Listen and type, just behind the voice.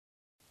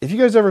If you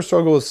guys ever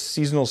struggle with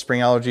seasonal spring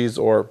allergies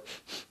or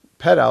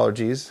pet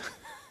allergies,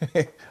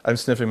 I'm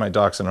sniffing my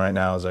dachshund right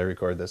now as I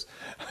record this.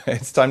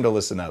 It's time to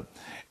listen up.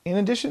 In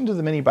addition to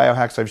the many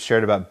biohacks I've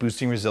shared about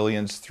boosting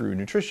resilience through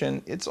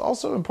nutrition, it's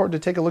also important to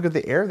take a look at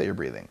the air that you're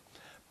breathing.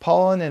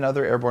 Pollen and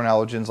other airborne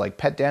allergens like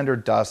pet dander,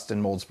 dust,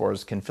 and mold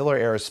spores can fill our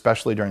air,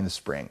 especially during the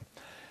spring.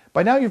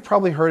 By now, you've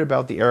probably heard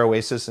about the Air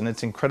Oasis and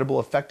its incredible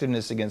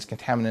effectiveness against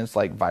contaminants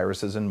like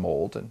viruses and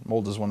mold. And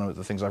mold is one of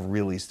the things I've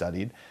really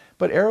studied.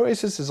 But Air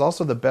Oasis is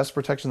also the best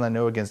protection I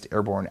know against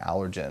airborne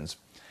allergens.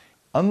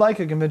 Unlike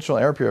a conventional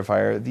air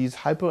purifier, these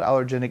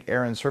hypoallergenic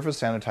air and surface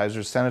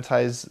sanitizers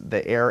sanitize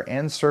the air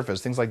and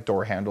surface, things like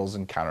door handles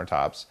and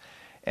countertops.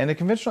 And a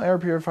conventional air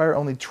purifier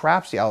only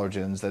traps the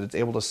allergens that it's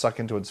able to suck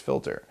into its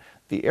filter.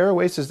 The Air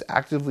Oasis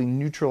actively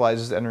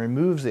neutralizes and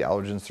removes the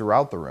allergens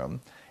throughout the room.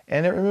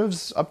 And it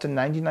removes up to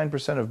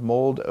 99% of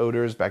mold,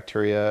 odors,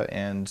 bacteria,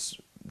 and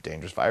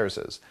dangerous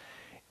viruses.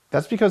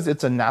 That's because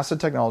it's a NASA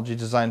technology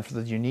designed for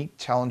the unique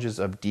challenges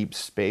of deep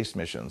space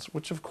missions,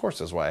 which of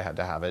course is why I had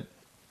to have it.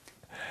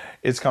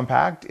 It's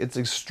compact, it's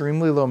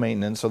extremely low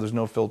maintenance, so there's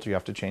no filter you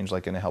have to change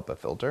like in a HEPA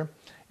filter.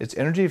 It's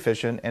energy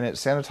efficient, and it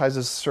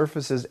sanitizes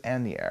surfaces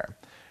and the air.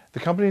 The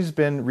company's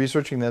been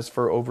researching this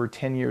for over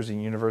 10 years in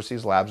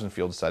universities, labs, and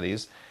field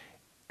studies.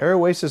 Air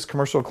Oasis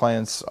commercial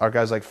clients are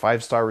guys like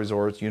 5-star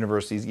resorts,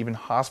 universities, even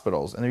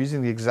hospitals, and they're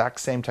using the exact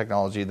same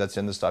technology that's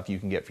in the stuff you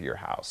can get for your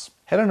house.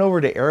 Head on over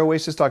to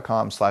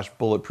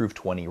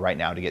airoasis.com/bulletproof20 right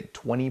now to get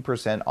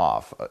 20%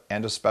 off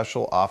and a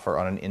special offer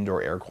on an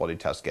indoor air quality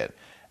test kit.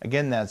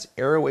 Again, that's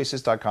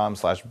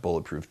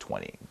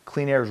airoasis.com/bulletproof20.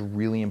 Clean air is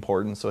really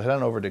important, so head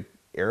on over to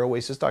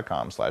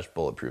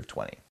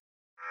airoasis.com/bulletproof20.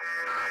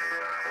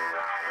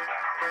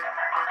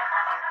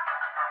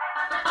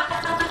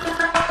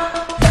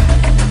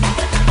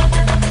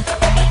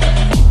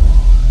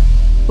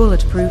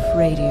 Bulletproof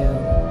Radio,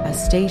 a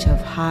state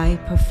of high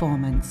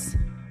performance.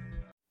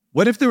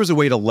 What if there was a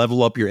way to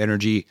level up your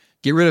energy,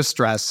 get rid of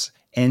stress,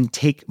 and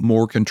take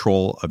more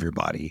control of your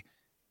body?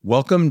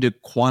 Welcome to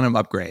Quantum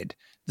Upgrade.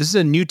 This is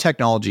a new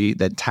technology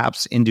that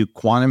taps into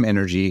quantum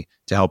energy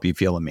to help you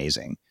feel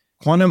amazing.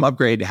 Quantum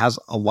Upgrade has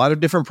a lot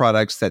of different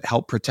products that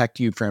help protect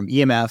you from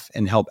EMF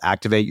and help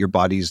activate your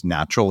body's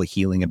natural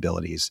healing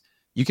abilities.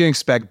 You can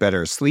expect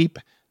better sleep,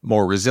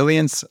 more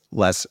resilience,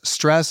 less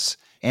stress,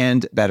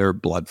 and better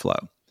blood flow.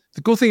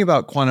 The cool thing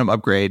about Quantum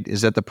Upgrade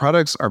is that the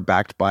products are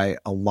backed by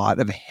a lot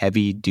of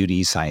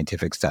heavy-duty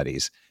scientific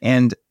studies,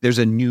 and there's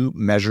a new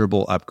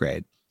measurable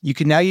upgrade. You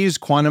can now use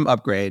Quantum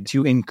Upgrade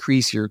to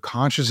increase your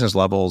consciousness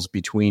levels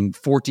between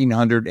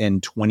 1400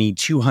 and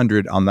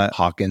 2200 on the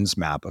Hawkins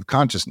map of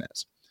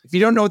consciousness. If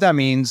you don't know what that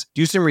means,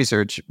 do some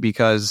research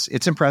because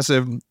it's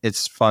impressive,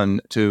 it's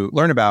fun to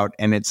learn about,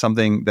 and it's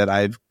something that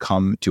I've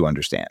come to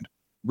understand.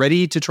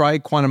 Ready to try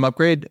Quantum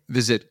Upgrade?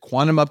 Visit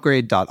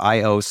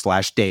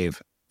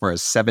quantumupgrade.io/Dave for a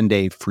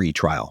 7-day free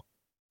trial.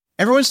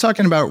 Everyone's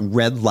talking about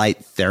red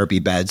light therapy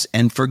beds,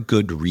 and for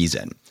good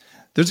reason.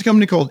 There's a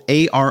company called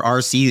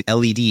ARRC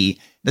LED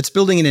that's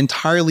building an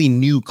entirely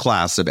new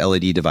class of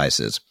LED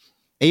devices.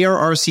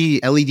 ARRC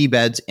LED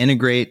beds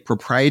integrate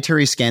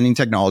proprietary scanning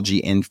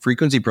technology and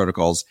frequency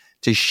protocols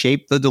to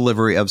shape the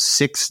delivery of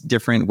 6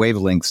 different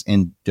wavelengths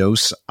in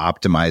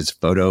dose-optimized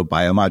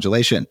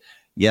photobiomodulation.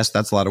 Yes,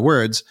 that's a lot of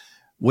words.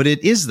 What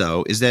it is,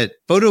 though, is that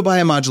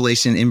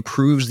photobiomodulation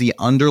improves the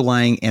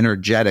underlying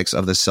energetics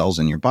of the cells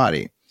in your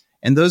body.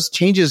 And those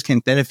changes can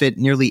benefit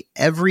nearly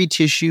every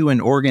tissue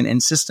and organ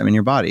and system in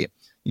your body.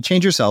 You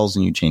change your cells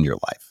and you change your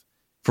life.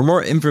 For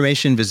more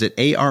information, visit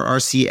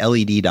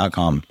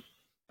arrcled.com.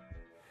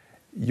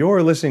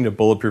 You're listening to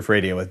Bulletproof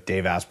Radio with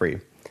Dave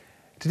Asprey.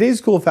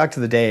 Today's cool fact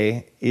of the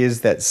day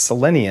is that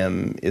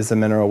selenium is a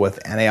mineral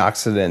with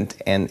antioxidant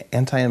and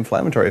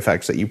anti-inflammatory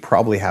effects that you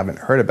probably haven't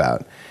heard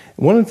about.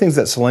 One of the things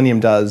that selenium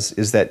does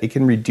is that it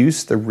can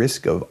reduce the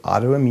risk of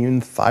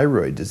autoimmune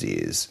thyroid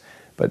disease,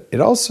 but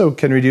it also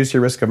can reduce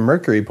your risk of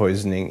mercury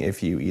poisoning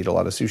if you eat a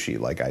lot of sushi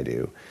like I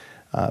do.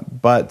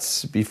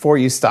 But before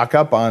you stock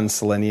up on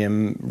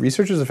selenium,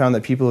 researchers have found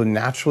that people who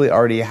naturally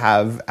already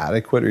have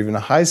adequate or even a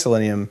high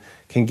selenium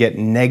can get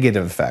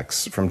negative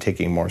effects from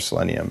taking more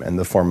selenium, and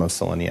the form of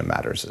selenium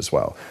matters as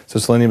well. So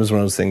selenium is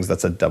one of those things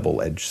that's a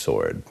double-edged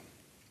sword.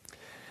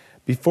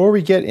 Before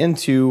we get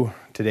into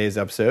today's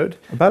episode,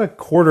 about a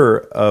quarter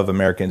of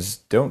Americans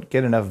don't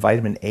get enough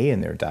vitamin A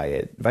in their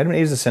diet. Vitamin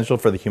A is essential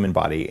for the human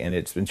body, and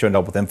it's been shown to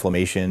help with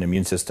inflammation,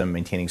 immune system,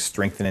 maintaining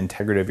strength and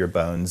integrity of your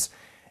bones,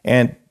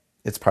 and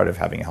it's part of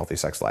having a healthy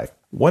sex life.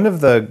 One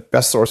of the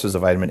best sources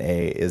of vitamin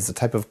A is the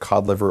type of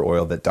cod liver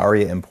oil that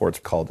Daria imports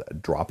called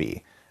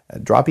Droppy.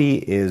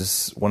 Droppy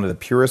is one of the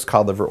purest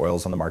cod liver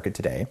oils on the market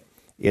today.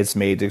 It's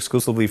made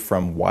exclusively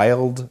from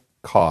wild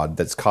cod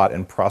that's caught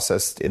and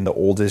processed in the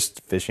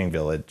oldest fishing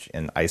village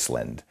in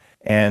Iceland.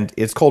 And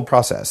it's cold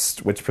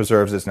processed, which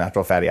preserves its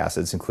natural fatty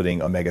acids,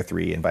 including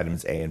omega-3 and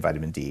vitamins A and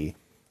vitamin D.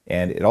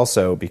 And it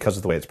also, because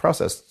of the way it's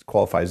processed,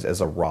 qualifies as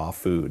a raw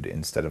food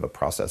instead of a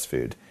processed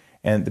food.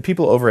 And the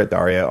people over at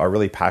Daria are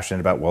really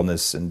passionate about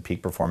wellness and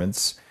peak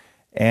performance.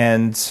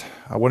 And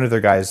one of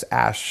their guys,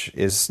 Ash,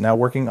 is now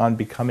working on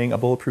becoming a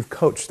bulletproof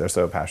coach. They're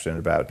so passionate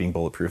about being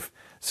bulletproof.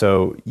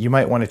 So you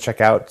might want to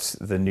check out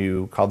the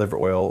new cod liver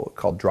oil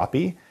called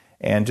Droppy.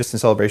 And just in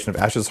celebration of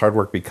Ash's hard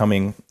work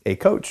becoming a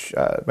coach,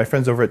 my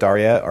friends over at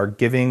Daria are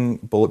giving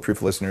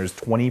Bulletproof listeners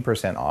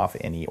 20% off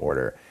any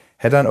order.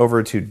 Head on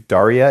over to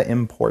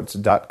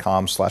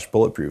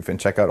dariaimports.com/bulletproof and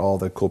check out all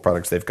the cool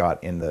products they've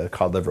got in the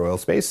cod liver oil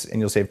space, and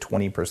you'll save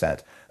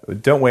 20%.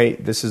 Don't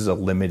wait. This is a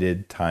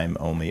limited time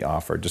only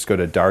offer. Just go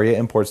to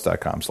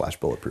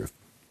dariaimports.com/bulletproof.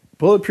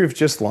 Bulletproof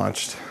just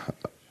launched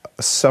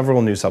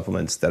several new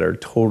supplements that are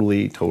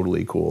totally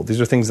cool. These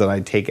are things that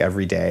I take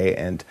every day,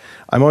 and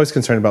I'm always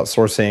concerned about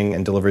sourcing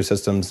and delivery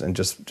systems and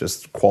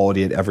just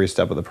quality at every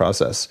step of the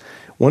process.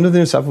 One of the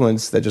new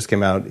supplements that just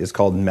came out is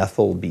called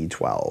methyl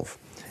B12.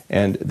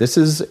 And this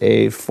is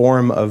a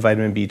form of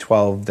vitamin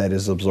B12 that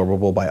is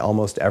absorbable by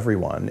almost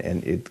everyone,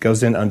 and it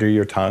goes in under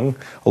your tongue.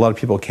 A lot of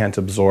people can't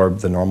absorb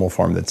the normal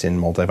form that's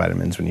in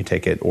multivitamins when you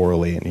take it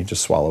orally and you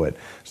just swallow it.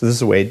 So this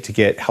is a way to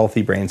get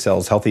healthy brain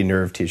cells, healthy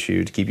nerve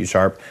tissue to keep you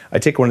sharp. I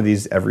take one of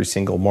these every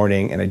single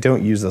morning, and I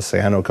don't use the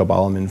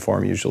cyanocobalamin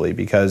form usually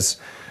because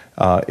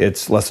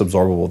it's less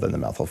absorbable than the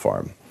methyl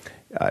form.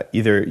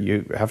 Either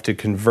you have to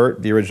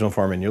convert the original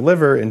form in your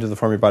liver into the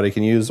form your body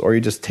can use, or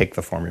you just take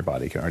the form your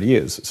body can already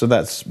use. So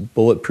that's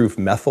Bulletproof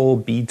Methyl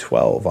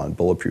B12 on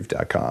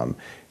bulletproof.com.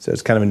 So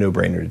it's kind of a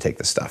no-brainer to take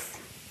this stuff.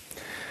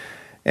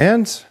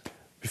 And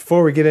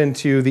before we get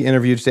into the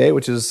interview today,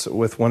 which is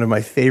with one of my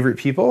favorite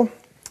people,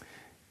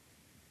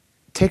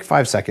 take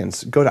 5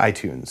 seconds, go to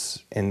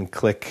iTunes and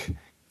click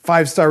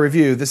 5-star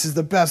review. This is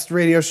the best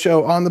radio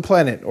show on the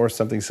planet, or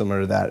something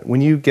similar to that. When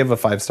you give a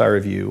 5-star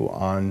review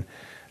on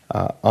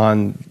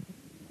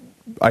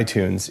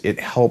iTunes, it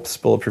helps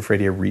Bulletproof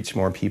Radio reach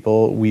more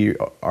people. We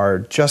are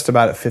just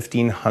about at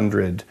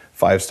 1,500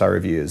 5-star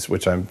reviews,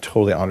 which I'm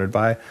totally honored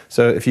by.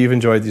 So if you've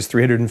enjoyed these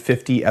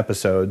 350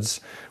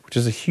 episodes, which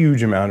is a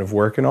huge amount of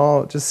work and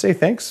all, just say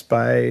thanks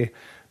by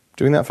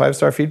doing that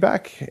 5-star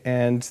feedback.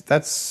 And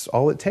that's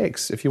all it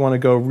takes. If you want to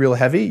go real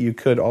heavy, you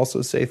could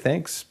also say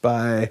thanks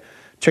by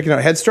checking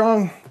out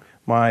Headstrong,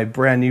 my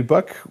brand new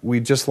book. We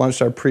just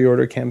launched our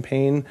pre-order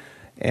campaign.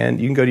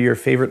 And you can go to your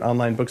favorite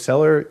online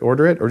bookseller,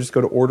 order it, or just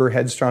go to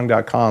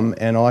orderheadstrong.com,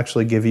 and I'll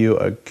actually give you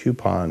a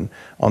coupon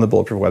on the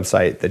Bulletproof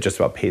website that just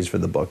about pays for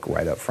the book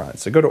right up front.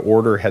 So go to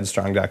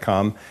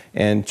orderheadstrong.com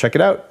and check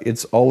it out.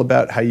 It's all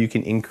about how you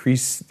can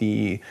increase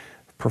the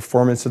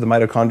performance of the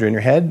mitochondria in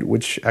your head,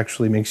 which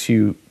actually makes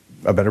you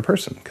a better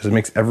person, because it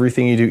makes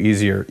everything you do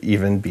easier,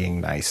 even being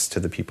nice to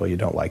the people you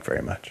don't like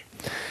very much.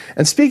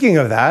 And speaking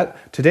of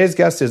that, today's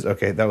guest is,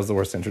 okay, that was the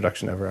worst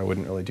introduction ever. I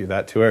wouldn't really do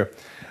that to her.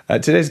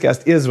 Today's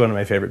guest is one of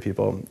my favorite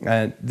people.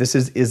 This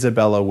is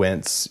Izabella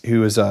Wentz,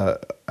 who is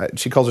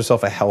she calls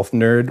herself a health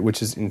nerd,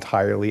 which is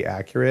entirely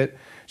accurate.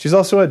 She's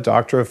also a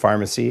doctor of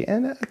pharmacy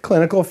and a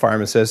clinical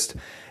pharmacist,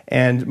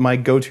 and my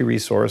go-to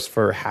resource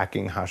for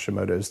hacking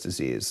Hashimoto's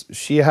disease.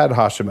 She had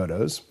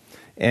Hashimoto's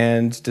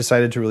and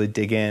decided to really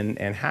dig in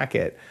and hack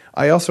it.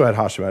 I also had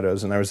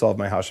Hashimoto's, and I resolved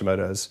my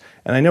Hashimoto's,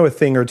 and I know a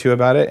thing or two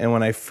about it. And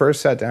when I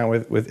first sat down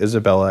with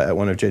Izabella at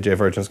one of JJ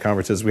Virgin's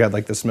conferences, we had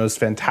like this most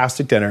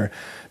fantastic dinner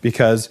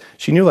because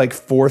she knew like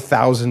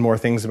 4,000 more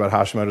things about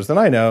Hashimoto's than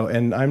I know,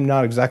 and I'm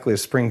not exactly a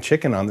spring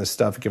chicken on this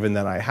stuff given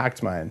that I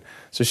hacked mine.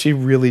 So she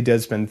really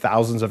did spend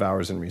thousands of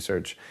hours in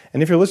research.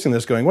 And if you're listening to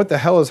this going, what the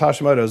hell is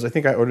Hashimoto's? I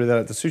think I ordered that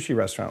at the sushi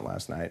restaurant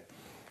last night.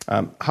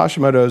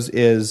 Hashimoto's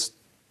is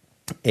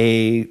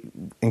a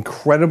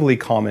incredibly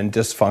common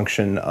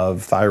dysfunction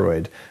of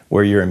thyroid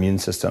where your immune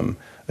system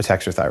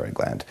attacks your thyroid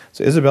gland.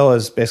 So Izabella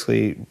is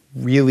basically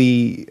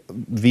really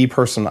the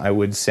person I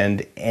would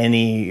send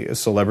any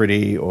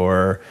celebrity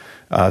or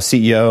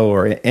CEO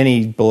or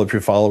any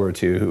Bulletproof follower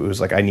to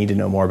who's like, I need to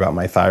know more about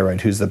my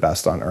thyroid. Who's the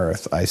best on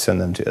earth? I send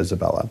them to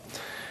Izabella.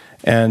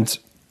 And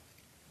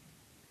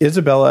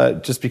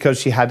Izabella, just because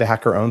she had to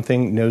hack her own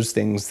thing, knows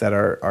things that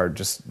are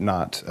just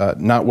not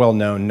well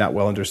known, not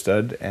well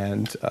understood,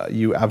 and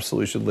you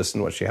absolutely should listen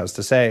to what she has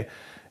to say.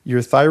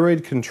 Your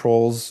thyroid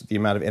controls the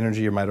amount of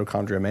energy your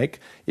mitochondria make.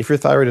 If your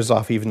thyroid is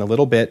off even a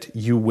little bit,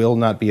 you will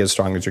not be as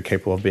strong as you're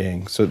capable of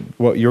being. So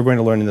what you're going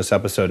to learn in this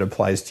episode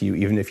applies to you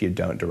even if you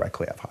don't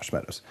directly have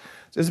Hashimoto's.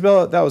 So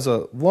Izabella, that was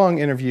a long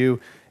interview.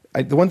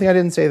 The one thing I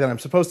didn't say that I'm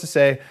supposed to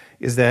say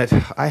is that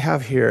I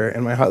have here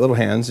in my hot little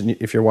hands, and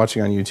if you're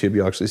watching on YouTube,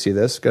 you'll actually see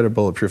this. Go to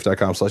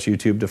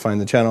bulletproof.com/YouTube to find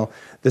the channel.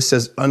 This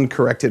says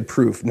uncorrected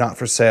proof, not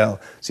for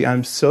sale. See,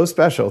 I'm so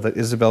special that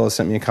Izabella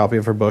sent me a copy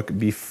of her book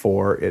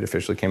before it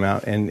officially came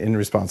out, and in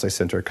response, I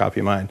sent her a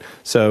copy of mine.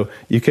 So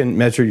you can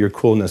measure your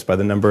coolness by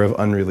the number of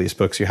unreleased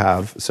books you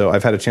have. So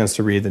I've had a chance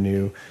to read the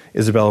new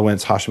Izabella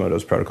Wentz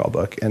Hashimoto's Protocol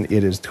book, and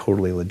it is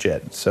totally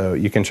legit. So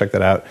you can check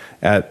that out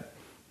at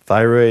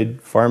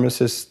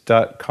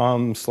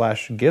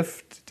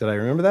thyroidpharmacist.com/gift. Did I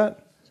remember that?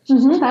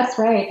 Mm-hmm, that's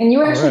right. And you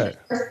were actually the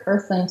first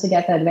person to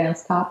get the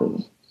advanced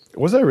copy.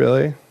 Was I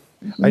really?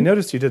 Mm-hmm. I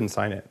noticed you didn't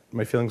sign it.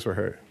 My feelings were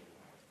hurt.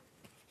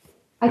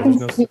 I can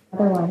sign the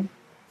other one.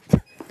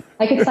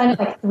 I could sign it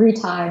like 3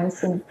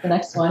 times in the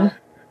next one.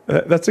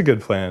 That's a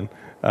good plan.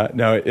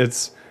 No,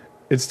 it's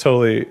It's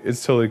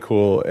totally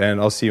cool,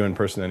 and I'll see you in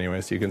person anyway,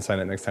 so you can sign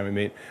it next time we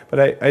meet.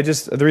 But I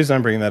just, the reason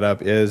I'm bringing that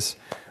up is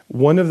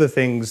one of the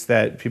things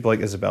that people like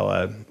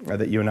Izabella,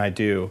 that you and I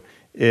do,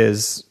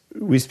 is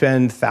we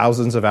spend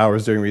thousands of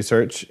hours doing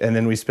research, and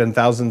then we spend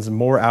thousands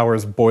more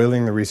hours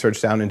boiling the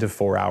research down into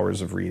 4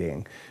 hours of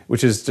reading,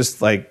 which is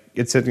just like,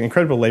 it's an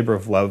incredible labor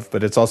of love,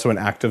 but it's also an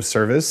act of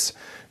service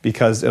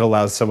because it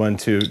allows someone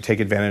to take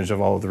advantage of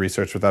all of the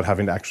research without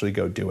having to actually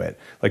go do it.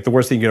 Like the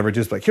worst thing you could ever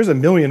do is like, here's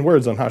 1,000,000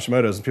 words on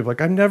Hashimoto's, and people are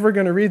like, I'm never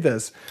going to read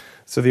this.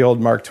 So the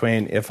old Mark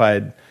Twain, if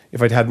I'd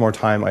had more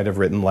time, I'd have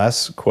written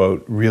less,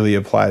 quote, really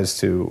applies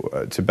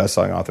to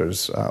best-selling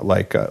authors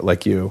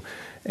like you.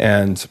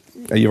 And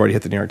you've already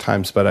hit the New York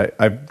Times, but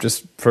I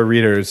just, for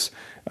readers,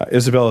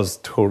 Izabella is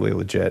totally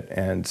legit,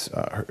 and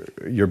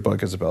your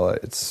book, Izabella,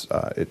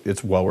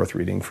 it's well worth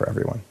reading for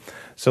everyone.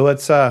 So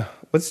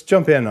let's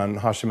jump in on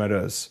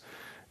Hashimoto's,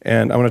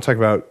 and I want to talk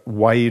about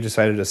why you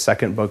decided a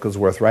second book was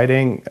worth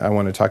writing. I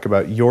want to talk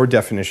about your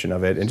definition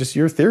of it and just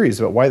your theories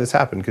about why this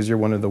happened, because you're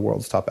one of the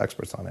world's top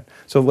experts on it.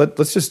 So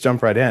let's just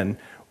jump right in.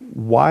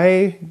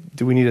 Why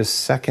do we need a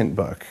second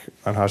book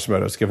on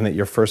Hashimoto's, given that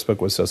your first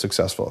book was so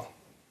successful?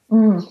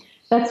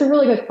 That's a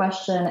really good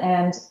question,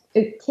 and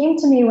it came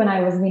to me when I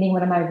was meeting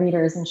one of my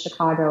readers in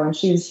Chicago, and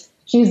she's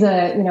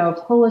a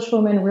Polish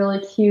woman, really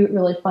cute,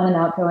 really fun and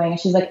outgoing. And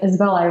she's like,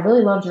 Izabella, I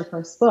really loved your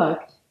first book.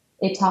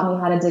 It taught me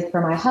how to dig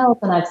for my health,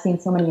 and I've seen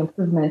so many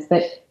improvements.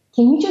 But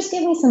can you just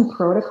give me some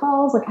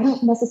protocols? Like, I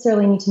don't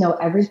necessarily need to know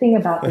everything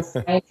about the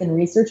science and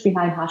research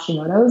behind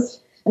Hashimoto's.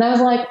 And I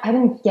was like, I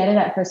didn't get it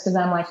at first because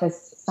I'm like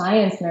this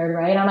science nerd,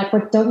 right? And I'm like,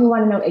 but don't you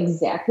want to know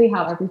exactly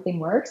how everything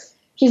works?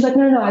 She's like,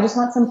 no, I just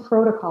want some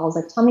protocols.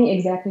 Like, tell me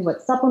exactly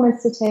what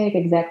supplements to take,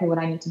 exactly what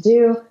I need to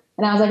do.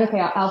 And I was like, okay,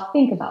 I'll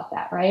think about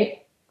that,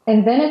 right?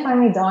 And then it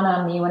finally dawned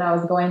on me when I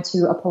was going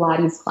to a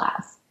Pilates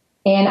class.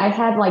 And I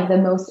had like the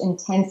most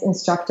intense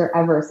instructor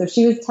ever. So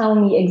she was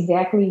telling me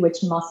exactly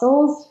which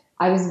muscles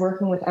I was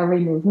working with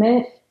every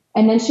movement.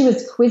 And then she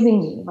was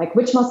quizzing me, like,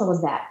 which muscle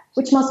was that?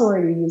 Which muscle are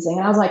you using?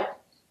 And I was like,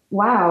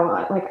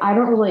 wow, like, I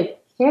don't really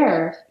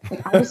care.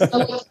 Like, I just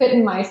don't fit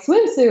in my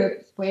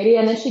swimsuit, sweetie.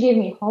 And then she gave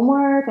me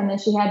homework, and then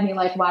she had me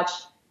like watch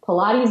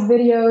Pilates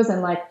videos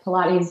and like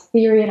Pilates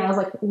theory. And I was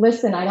like,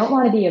 listen, I don't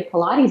want to be a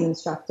Pilates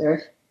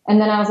instructor. And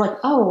then I was like,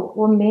 oh,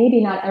 well,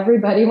 maybe not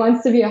everybody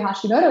wants to be a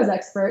Hashimoto's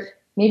expert.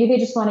 Maybe they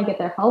just want to get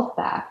their health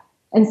back.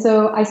 And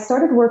so I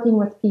started working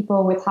with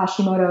people with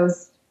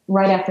Hashimoto's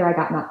right after I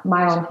got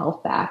my own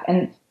health back.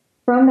 And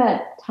from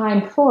that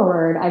time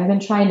forward, I've been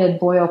trying to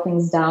boil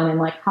things down and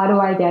like, how do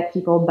I get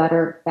people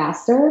better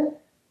faster?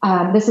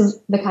 This is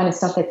the kind of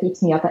stuff that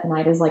keeps me up at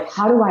night, is like,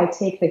 how do I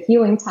take the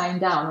healing time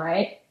down,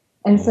 right?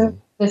 And so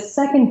the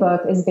second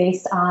book is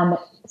based on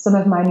some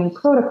of my new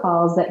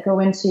protocols that go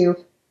into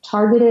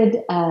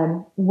targeted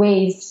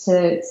ways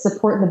to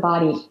support the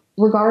body,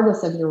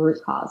 regardless of your root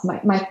cause.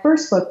 My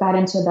first book got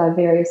into the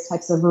various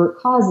types of root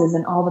causes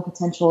and all the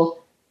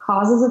potential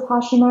causes of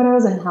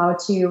Hashimoto's, and how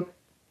to,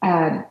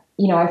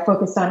 I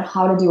focused on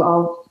how to do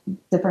all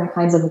different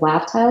kinds of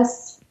lab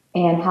tests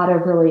and how to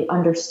really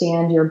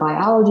understand your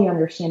biology,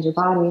 understand your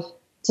body,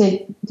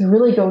 to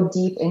really go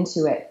deep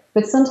into it.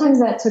 But sometimes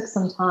that took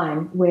some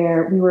time,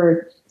 where we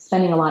were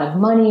spending a lot of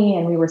money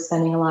and we were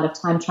spending a lot of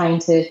time trying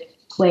to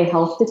play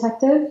health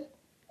detective.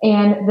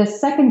 And the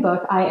second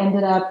book, I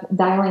ended up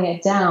dialing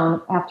it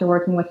down after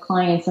working with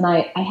clients. And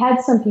I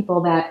had some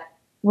people that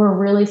were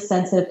really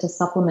sensitive to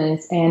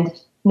supplements, and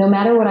no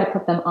matter what I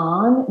put them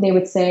on, they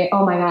would say,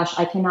 oh my gosh,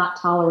 I cannot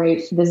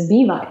tolerate this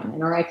B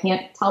vitamin, or I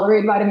can't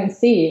tolerate vitamin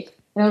C.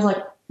 And I was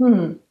like,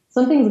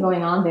 something's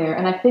going on there.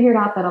 And I figured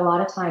out that a lot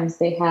of times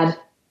they had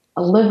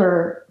a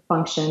liver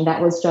function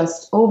that was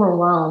just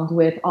overwhelmed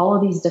with all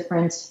of these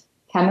different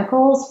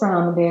chemicals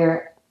from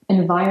their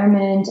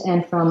environment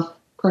and from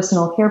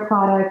personal care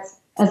products,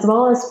 as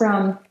well as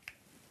from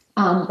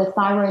the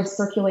thyroid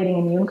circulating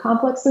immune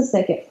complexes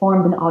that get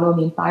formed in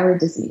autoimmune thyroid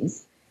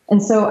disease.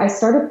 And so I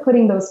started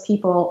putting those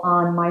people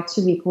on my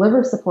 2-week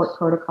liver support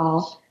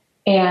protocol.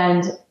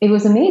 And it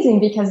was amazing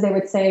because they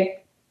would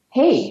say,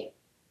 hey,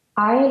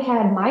 I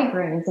had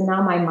migraines and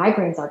now my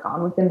migraines are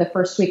gone within the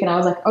first week. And I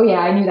was like, oh yeah,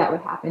 I knew that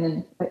would happen.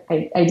 And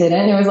I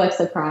didn't. It was like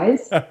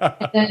surprise.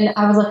 And then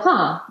I was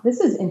like, this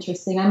is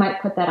interesting. I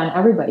might put that on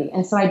everybody.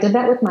 And so I did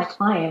that with my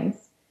clients.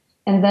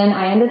 And then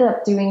I ended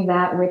up doing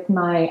that with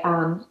my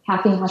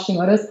Hacking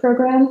Hashimoto's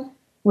program,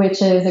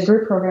 which is a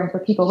group program for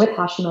people with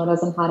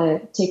Hashimoto's and how to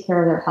take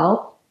care of their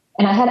health.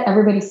 And I had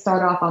everybody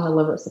start off on the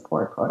liver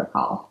support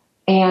protocol.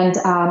 And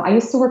I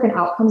used to work in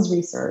outcomes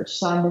research,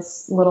 so I'm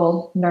this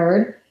little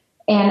nerd.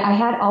 And I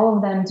had all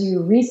of them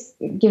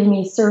give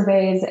me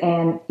surveys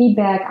and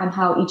feedback on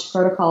how each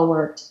protocol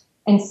worked.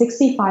 And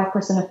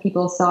 65% of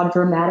people saw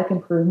dramatic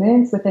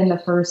improvements within the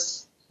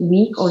first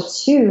week or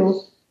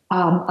two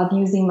of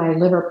using my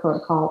liver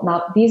protocol.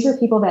 Now, these were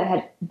people that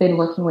had been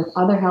working with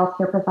other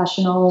healthcare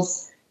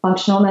professionals,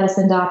 functional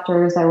medicine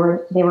doctors. They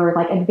were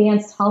like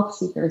advanced health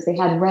seekers. They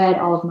had read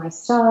all of my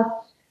stuff.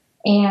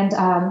 And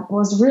what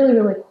was really,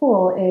 really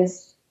cool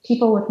is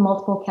people with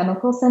multiple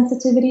chemical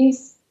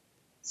sensitivities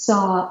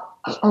saw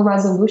a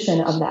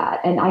resolution of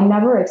that. And I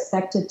never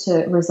expected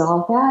to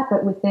resolve that,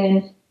 but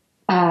within,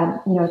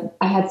 I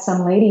had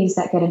some ladies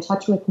that get in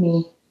touch with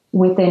me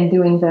within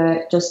doing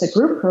just a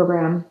group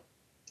program.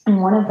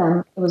 And one of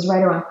them, it was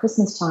right around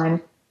Christmas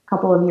time, a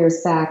couple of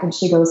years back. And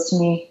she goes to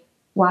me,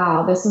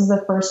 wow, this is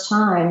the first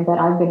time that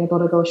I've been able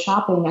to go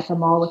shopping at the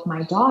mall with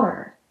my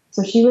daughter.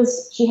 So she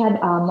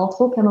had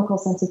multiple chemical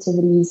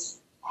sensitivities,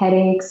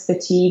 headaches,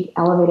 fatigue,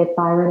 elevated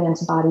thyroid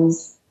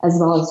antibodies, as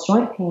well as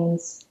joint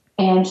pains.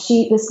 And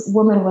this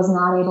woman was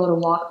not able to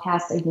walk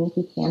past a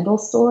Yankee Candle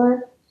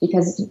store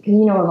because of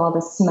all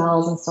the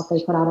smells and stuff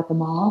they put out at the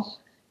mall.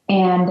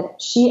 And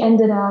she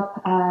ended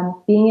up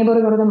being able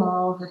to go to the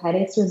mall, her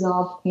headaches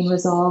resolved, pain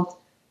resolved.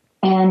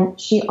 And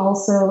she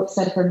also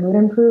said her mood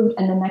improved.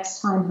 And the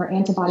next time her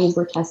antibodies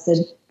were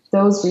tested,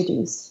 those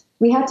reduced.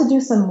 We had to do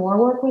some more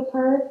work with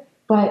her,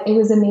 but it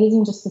was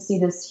amazing just to see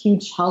this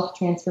huge health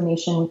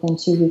transformation within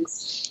 2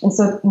 weeks. And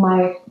so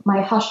my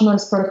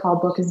Hashimoto's protocol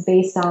book is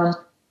based on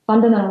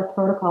fundamental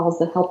protocols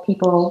that help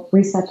people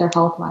reset their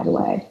health right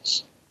away.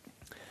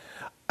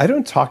 I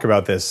don't talk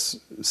about this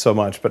so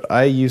much, but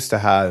I used to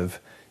have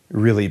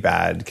really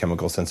bad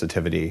chemical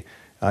sensitivity,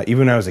 even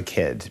when I was a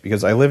kid,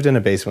 because I lived in a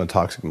basement with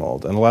toxic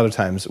mold. And a lot of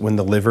times when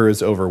the liver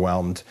is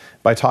overwhelmed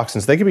by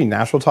toxins, they can be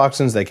natural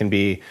toxins, they can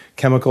be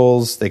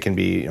chemicals, they can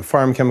be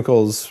farm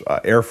chemicals,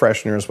 air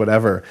fresheners,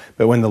 whatever.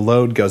 But when the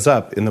load goes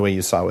up in the way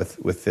you saw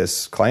with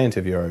this client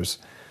of yours,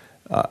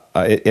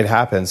 it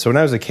happens. So when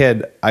I was a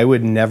kid, I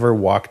would never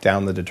walk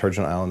down the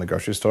detergent aisle in the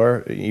grocery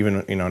store, even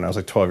when I was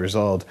like 12 years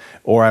old,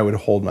 or I would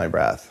hold my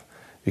breath.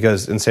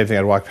 Because, and same thing,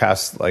 I'd walk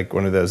past like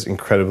one of those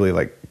incredibly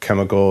like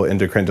chemical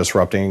endocrine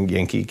disrupting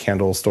Yankee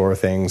Candle store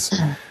things.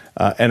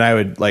 And I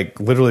would like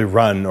literally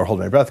run or hold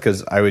my breath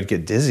because I would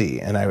get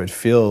dizzy and I would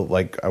feel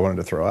like I wanted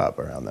to throw up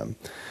around them.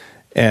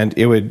 And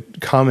it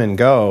would come and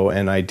go.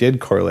 And I did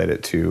correlate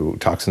it to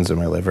toxins in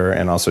my liver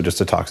and also just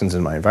to toxins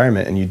in my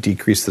environment. And you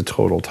decrease the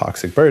total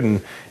toxic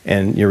burden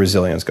and your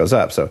resilience goes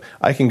up. So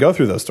I can go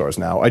through those stores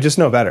now. I just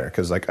know better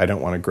because like I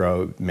don't want to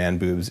grow man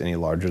boobs any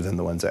larger than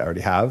the ones I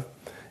already have.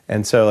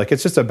 And so like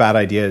it's just a bad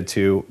idea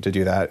to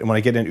do that. And when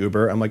I get in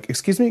Uber, I'm like,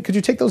 excuse me, could you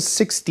take those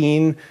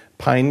 16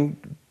 pine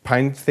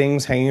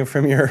things hanging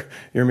from your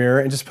mirror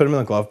and just put them in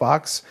the glove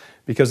box?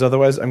 Because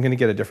otherwise I'm going to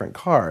get a different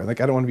car. Like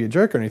I don't want to be a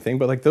jerk or anything,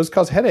 but like those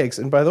cause headaches.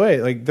 And by the way,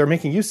 like they're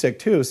making you sick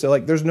too. So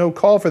like there's no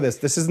call for this.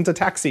 This isn't a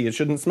taxi. It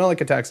shouldn't smell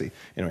like a taxi.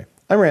 Anyway,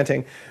 I'm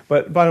ranting.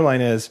 But bottom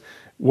line is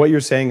what you're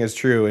saying is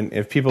true. And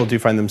if people do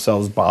find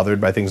themselves bothered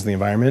by things in the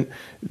environment,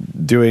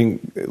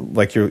 doing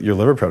like your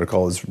liver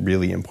protocol is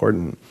really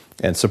important.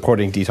 And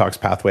supporting detox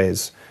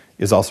pathways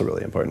is also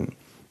really important.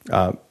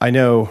 I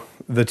know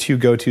the two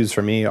go-tos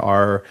for me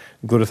are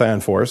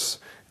glutathione force,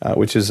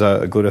 which is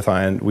a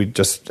glutathione. We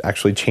just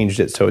actually changed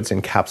it so it's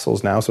in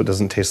capsules now, so it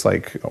doesn't taste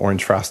like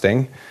orange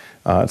frosting.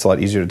 It's a lot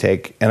easier to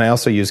take. And I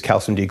also use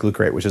calcium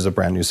D-glucarate, which is a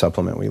brand new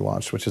supplement we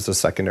launched, which is a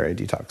secondary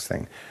detox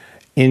thing.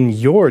 In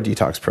your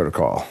detox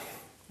protocol,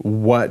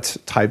 what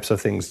types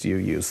of things do you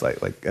use?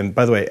 Like, and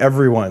by the way,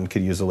 everyone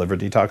could use a liver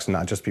detox,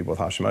 not just people with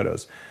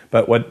Hashimoto's.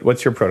 But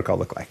what's your protocol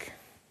look like?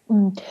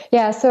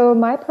 Yeah, so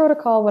my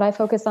protocol, what I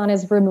focus on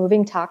is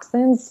removing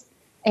toxins,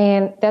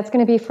 and that's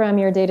going to be from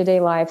your day-to-day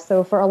life.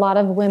 So for a lot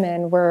of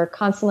women, we're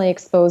constantly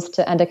exposed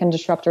to endocrine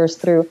disruptors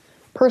through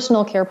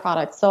personal care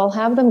products. So I'll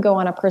have them go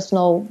on a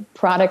personal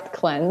product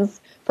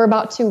cleanse for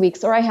about 2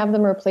 weeks, or I have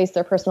them replace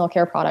their personal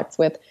care products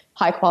with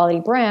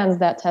high-quality brands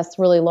that test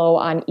really low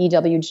on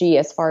EWG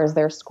as far as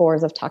their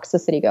scores of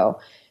toxicity go.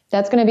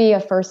 That's going to be a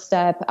first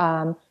step.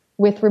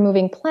 With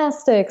removing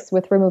plastics,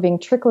 with removing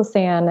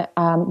triclosan,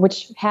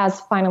 which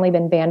has finally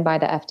been banned by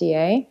the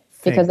FDA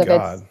because of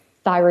its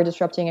thyroid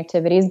disrupting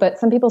activities. But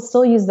some people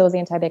still use those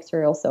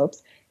antibacterial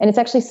soaps, and it's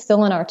actually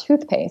still in our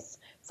toothpaste.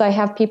 So I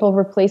have people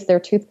replace their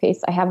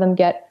toothpaste. I have them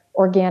get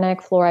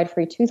organic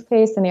fluoride-free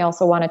toothpaste, and they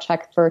also want to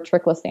check for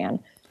triclosan.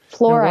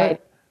 Fluoride.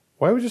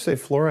 Why would you say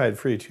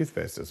fluoride-free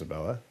toothpaste,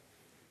 Izabella?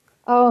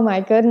 Oh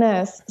my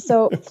goodness.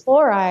 So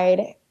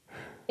fluoride...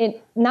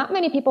 Not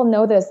many people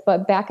know this,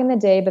 but back in the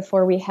day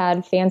before we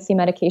had fancy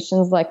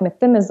medications like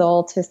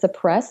methimazole to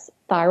suppress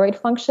thyroid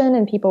function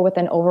in people with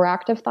an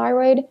overactive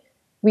thyroid,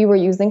 we were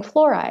using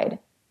fluoride.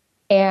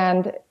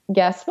 And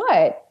guess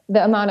what?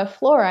 The amount of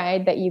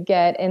fluoride that you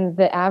get in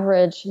the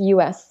average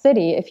US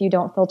city, if you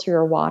don't filter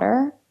your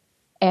water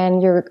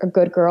and you're a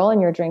good girl and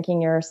you're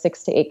drinking your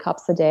 6 to 8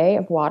 cups a day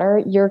of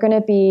water, you're going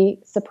to be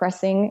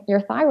suppressing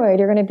your thyroid.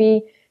 You're going to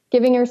be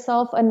giving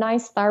yourself a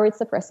nice thyroid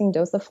suppressing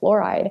dose of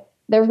fluoride.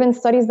 There have been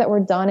studies that were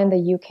done in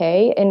the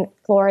UK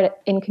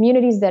in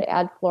communities that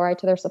add fluoride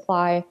to their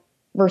supply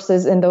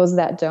versus in those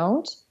that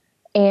don't.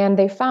 And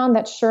they found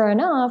that sure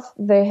enough,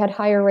 they had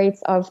higher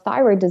rates of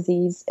thyroid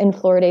disease in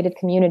fluoridated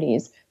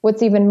communities.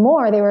 What's even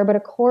more, they were able to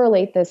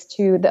correlate this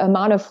to the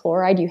amount of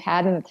fluoride you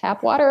had in the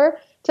tap water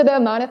to the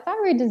amount of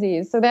thyroid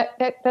disease. So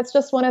that's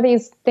just one of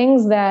these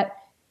things that,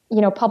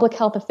 public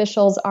health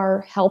officials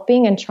are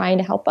helping and trying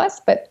to help us,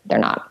 but they're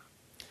not.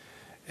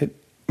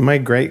 My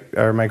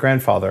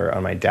grandfather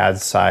on my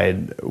dad's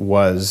side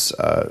was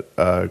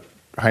a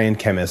high-end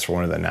chemist for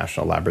one of the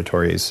national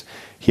laboratories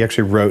He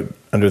actually wrote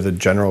under the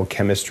general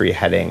chemistry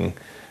heading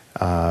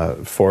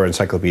for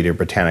Encyclopedia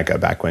Britannica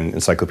back when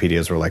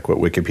encyclopedias were like what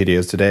Wikipedia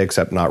is today,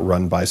 except not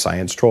run by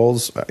science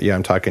trolls. Yeah,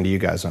 I'm talking to you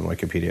guys on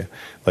Wikipedia.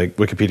 Like,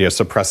 Wikipedia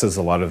suppresses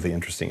a lot of the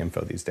interesting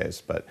info these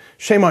days, but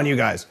shame on you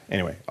guys.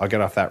 Anyway, I'll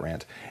get off that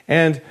rant.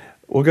 And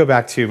we'll go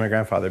back to my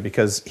grandfather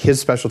because his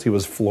specialty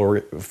was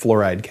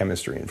fluoride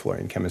chemistry and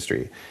fluorine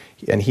chemistry.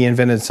 And he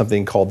invented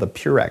something called the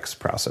Purex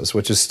process,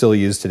 which is still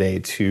used today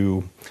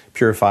to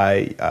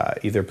purify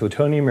either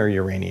plutonium or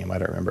uranium. I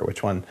don't remember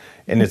which one.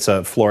 And it's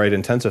a fluoride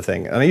intensive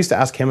thing. And I used to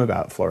ask him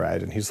about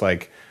fluoride, and he's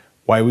like,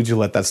 why would you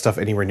let that stuff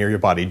anywhere near your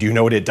body? Do you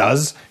know what it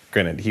does?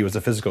 Granted, he was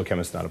a physical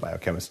chemist, not a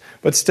biochemist.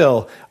 But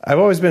still, I've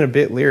always been a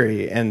bit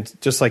leery. And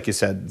just like you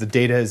said, the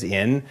data is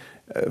in.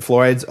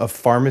 Fluoride's a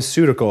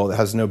pharmaceutical that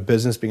has no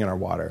business being in our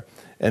water.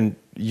 And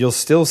you'll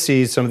still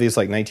see some of these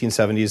like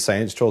 1970s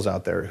science trolls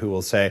out there who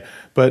will say,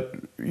 but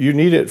you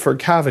need it for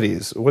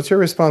cavities. What's your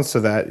response to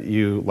that,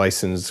 you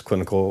licensed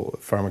clinical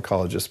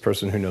pharmacologist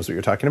person who knows what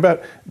you're talking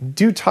about?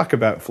 Do talk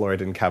about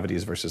fluoride in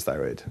cavities versus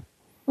thyroid.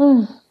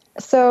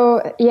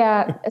 So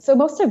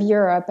most of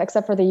Europe,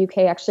 except for the UK,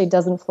 actually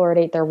doesn't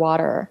fluoridate their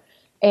water.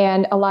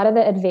 And a lot of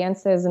the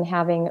advances in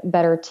having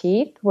better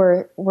teeth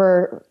were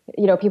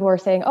people were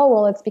saying, oh,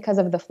 well, it's because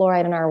of the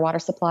fluoride in our water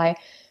supply.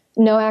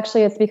 No,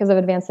 actually, it's because of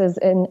advances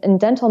in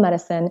dental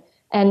medicine.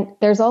 And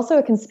there's also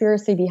a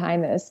conspiracy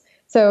behind this.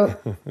 So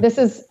this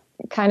is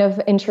kind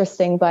of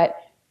interesting. But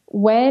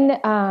when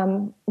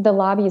the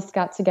lobbyists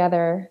got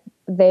together,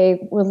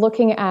 they were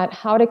looking at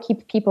how to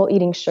keep people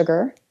eating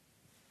sugar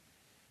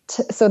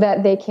so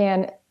that they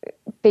can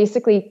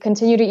basically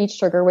continue to eat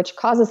sugar, which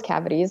causes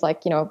cavities,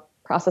 like,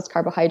 processed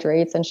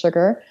carbohydrates and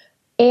sugar,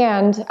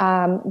 and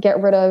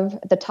get rid of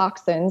the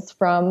toxins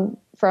from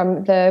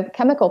the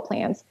chemical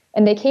plants.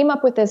 And they came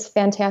up with this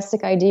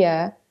fantastic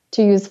idea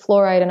to use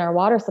fluoride in our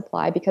water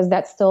supply because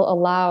that still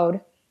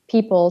allowed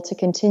people to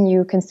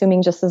continue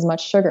consuming just as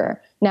much sugar.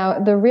 Now,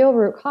 the real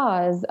root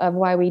cause of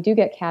why we do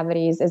get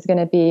cavities is going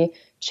to be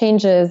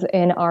changes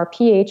in our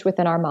pH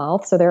within our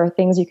mouth. So there are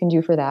things you can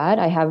do for that.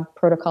 I have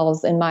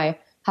protocols in my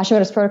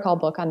Hashimoto's protocol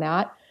book on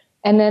that.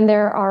 And then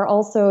there are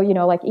also,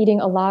 like eating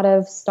a lot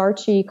of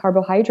starchy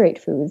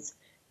carbohydrate foods.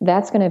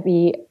 That's going to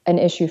be an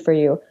issue for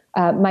you.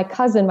 My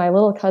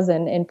little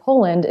cousin in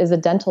Poland is a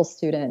dental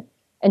student.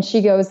 And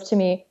she goes to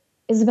me,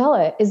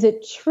 Izabella, is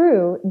it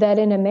true that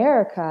in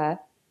America,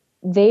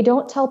 they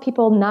don't tell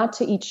people not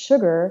to eat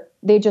sugar,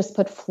 they just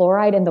put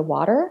fluoride in the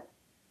water?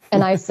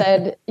 And I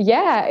said,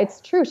 yeah,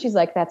 it's true. She's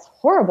like, that's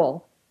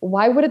horrible.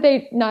 Why would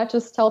they not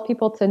just tell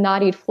people to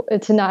not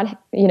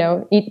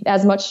eat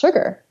as much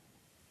sugar?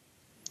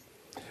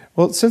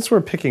 Well, since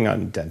we're picking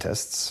on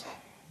dentists,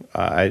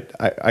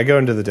 I go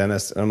into the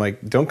dentist and I'm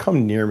like, don't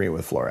come near me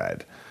with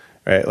fluoride,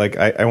 right? Like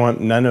I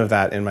want none of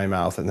that in my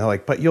mouth. And they're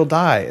like, but you'll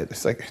die.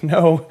 It's like,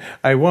 no,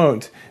 I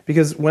won't.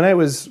 Because when I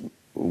was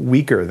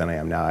weaker than I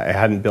am now, I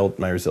hadn't built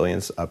my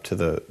resilience up to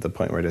the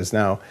point where it is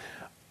now.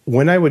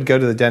 When I would go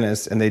to the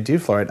dentist and they do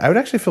fluoride, I would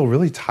actually feel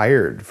really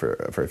tired for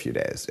a few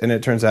days. And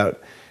it turns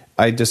out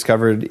I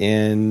discovered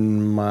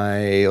in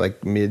my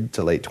mid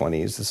to late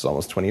 20s, this is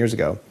almost 20 years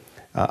ago,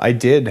 I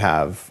did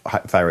have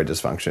thyroid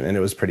dysfunction, and it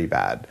was pretty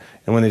bad.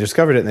 And when they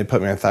discovered it and they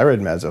put me on thyroid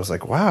meds, I was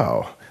like,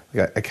 wow,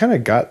 I kind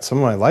of got some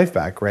of my life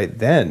back right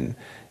then.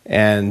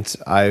 And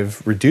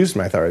I've reduced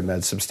my thyroid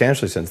meds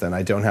substantially since then.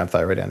 I don't have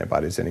thyroid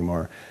antibodies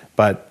anymore.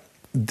 But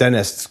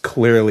dentists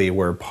clearly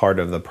were part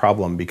of the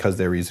problem because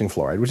they were using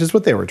fluoride, which is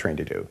what they were trained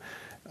to do.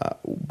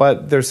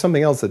 But there's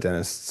something else that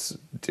dentists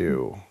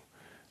do.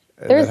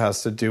 That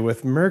has to do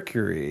with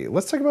mercury.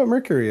 Let's talk about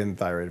mercury in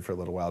thyroid for a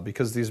little while,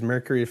 because these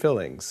mercury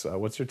fillings,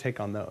 what's your take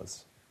on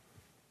those?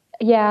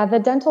 Yeah, the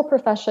dental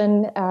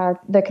profession,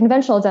 the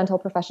conventional dental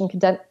profession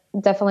could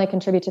definitely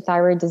contribute to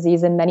thyroid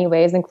disease in many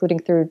ways, including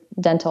through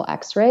dental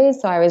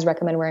x-rays. So I always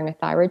recommend wearing a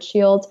thyroid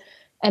shield.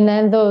 And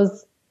then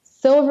those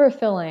silver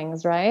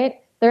fillings, right?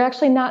 They're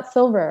actually not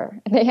silver.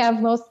 They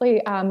have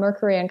mostly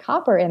mercury and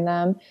copper in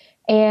them.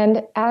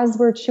 And as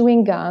we're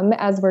chewing gum,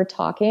 as we're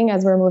talking,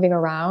 as we're moving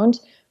around,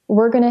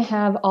 we're going to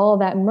have all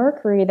of that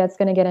mercury that's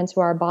going to get into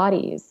our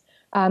bodies.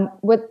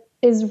 What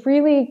is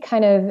really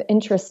kind of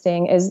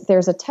interesting is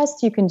there's a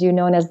test you can do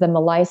known as the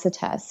MELISA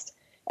test.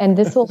 And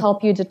this will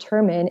help you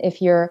determine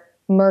if you're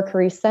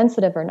mercury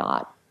sensitive or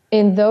not.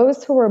 In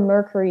those who were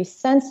mercury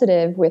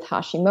sensitive with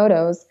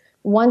Hashimoto's,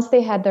 once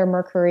they had their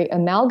mercury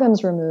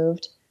amalgams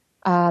removed,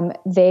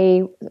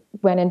 they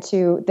went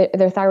into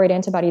their thyroid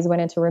antibodies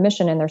went into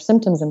remission and their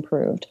symptoms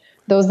improved.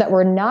 Those that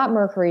were not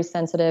mercury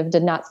sensitive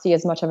did not see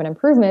as much of an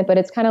improvement, but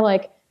it's kind of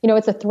like,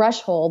 it's a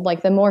threshold.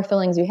 Like the more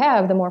fillings you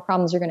have, the more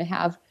problems you're going to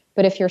have.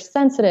 But if you're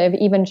sensitive,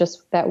 even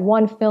just that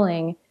one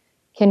filling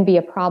can be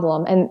a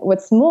problem. And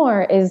what's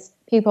more is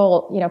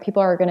people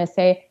are going to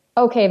say,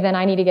 okay, then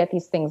I need to get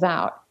these things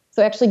out.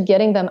 So actually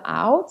getting them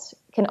out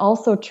can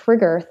also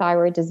trigger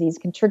thyroid disease,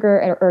 can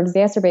trigger or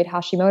exacerbate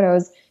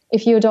Hashimoto's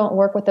if you don't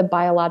work with a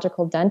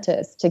biological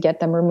dentist to get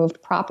them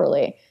removed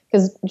properly.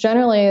 Because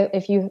generally,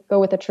 if you go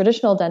with a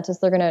traditional dentist,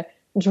 they're going to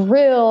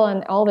drill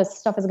and all this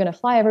stuff is going to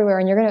fly everywhere,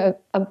 and you're going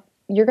to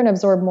you're going to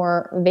absorb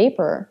more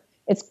vapor.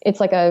 It's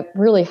like a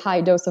really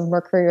high dose of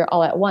mercury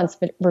all at once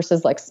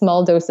versus like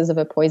small doses of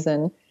a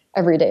poison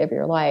every day of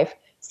your life.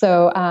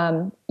 So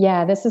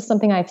this is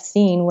something I've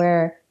seen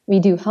where we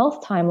do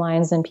health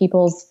timelines and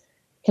people's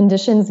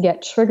conditions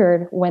get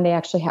triggered when they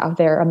actually have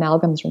their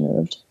amalgams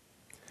removed.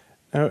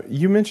 Now,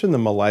 you mentioned the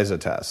ELISA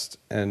test,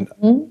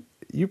 and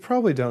you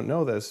probably don't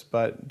know this,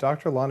 but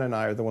Dr. Lana and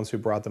I are the ones who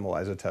brought the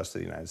ELISA test to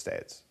the United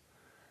States.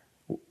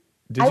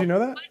 Did you know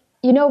that?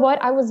 You know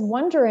what? I was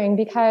wondering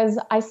because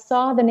I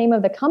saw the name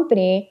of the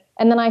company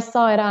and then I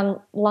saw it on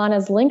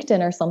Lana's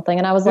LinkedIn or something.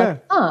 And I was like,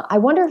 I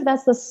wonder if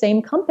that's the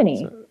same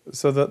company.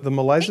 So the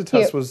ELISA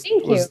test was...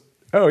 Thank you.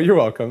 Oh, you're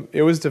welcome.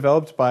 It was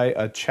developed by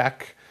a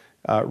Czech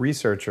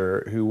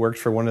researcher who worked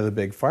for one of the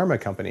big pharma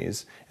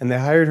companies. And they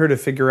hired her to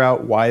figure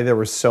out why there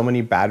were so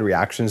many bad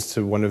reactions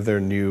to one of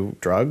their new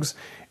drugs.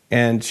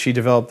 And she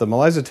developed the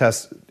ELISA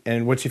test,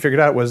 and what she figured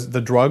out was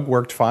the drug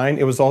worked fine.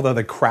 It was all the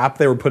other crap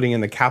they were putting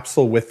in the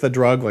capsule with the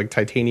drug, like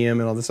titanium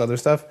and all this other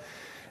stuff,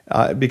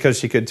 because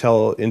she could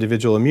tell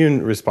individual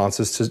immune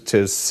responses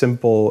to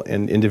simple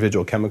and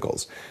individual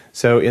chemicals.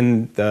 So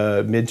in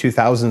the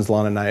mid-2000s,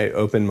 Lana and I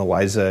opened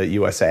ELISA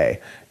USA,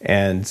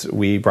 and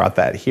we brought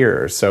that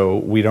here. So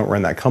we don't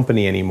run that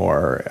company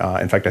anymore.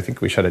 In fact, I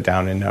think we shut it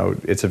down, and now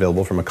it's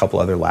available from a couple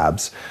other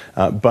labs.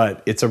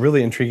 But it's a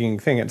really intriguing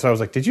thing. And so I was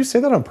like, did you say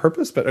that on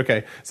purpose? But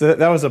okay, so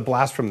that was a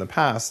blast from the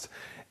past.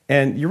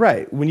 And you're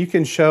right. When you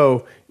can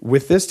show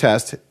with this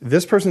test,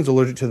 this person's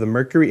allergic to the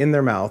mercury in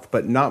their mouth,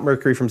 but not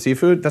mercury from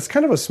seafood, that's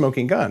kind of a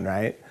smoking gun,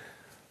 right?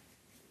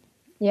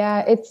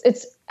 Yeah,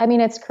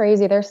 it's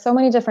crazy. There's so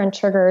many different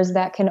triggers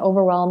that can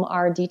overwhelm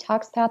our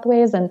detox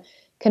pathways and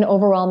can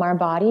overwhelm our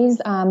bodies.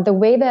 The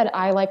way that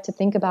I like to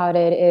think about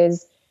it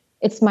is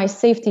it's my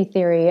safety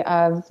theory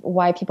of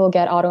why people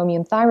get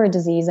autoimmune thyroid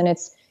disease. And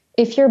it's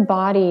if your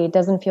body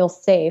doesn't feel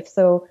safe.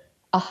 So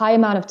a high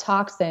amount of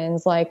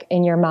toxins like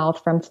in your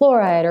mouth from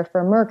fluoride or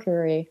from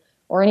mercury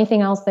or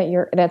anything else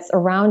that's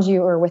around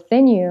you or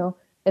within you,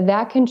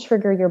 that can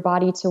trigger your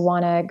body to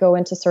want to go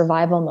into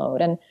survival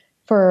mode. And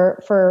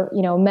for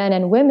men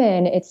and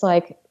women, it's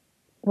like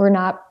we're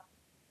not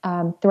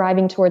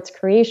thriving towards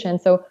creation.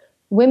 So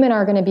women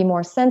are going to be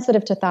more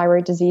sensitive to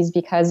thyroid disease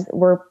because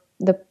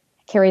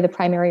carry the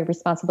primary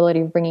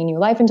responsibility of bringing new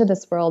life into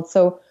this world.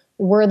 So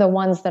we're the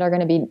ones that are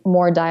going to be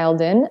more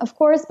dialed in, of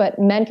course, but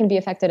men can be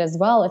affected as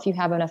well if you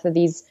have enough of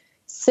these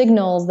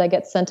signals that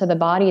get sent to the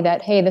body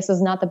that, hey, this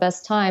is not the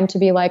best time to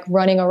be like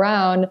running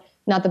around,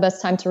 not the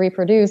best time to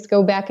reproduce,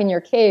 go back in your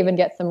cave and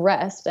get some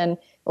rest and,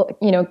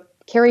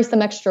 carry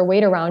some extra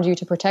weight around you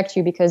to protect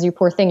you because you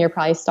poor thing, you're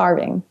probably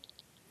starving.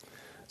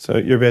 So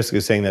you're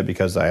basically saying that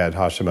because I had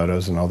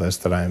Hashimoto's and all this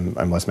that I'm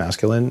less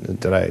masculine.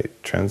 Did I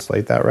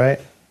translate that right?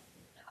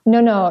 No,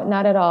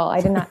 not at all.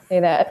 I did not say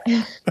that.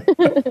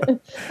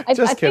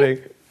 Just kidding.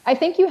 I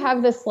think you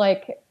have this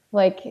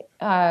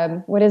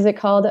what is it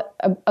called?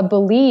 A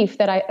belief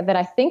that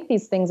I think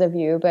these things of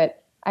you,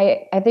 but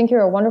I think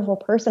you're a wonderful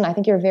person. I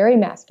think you're very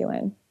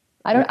masculine.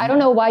 I don't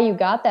know why you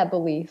got that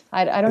belief.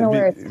 I don't know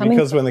where it's coming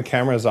because from. When the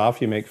camera's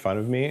off, you make fun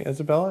of me,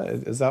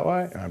 Izabella. Is that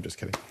why? No, I'm just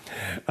kidding.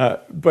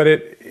 But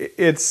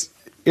it's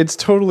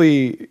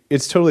totally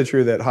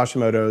true that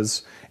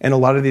Hashimoto's and a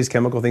lot of these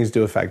chemical things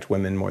do affect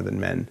women more than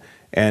men.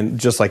 And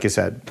just like you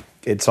said,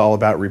 it's all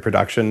about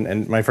reproduction.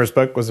 And my first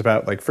book was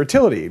about like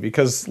fertility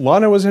because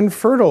Lana was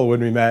infertile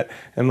when we met.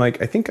 And I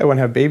think I want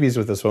to have babies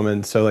with this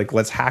woman. So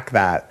let's hack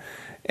that.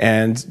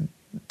 And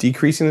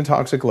decreasing the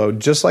toxic load,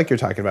 just like you're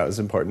talking about, is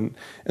important.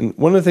 And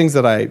one of the things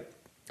that I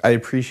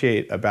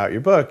appreciate about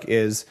your book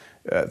is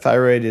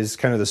thyroid is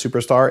kind of the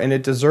superstar, and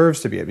it deserves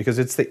to be it because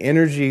it's the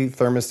energy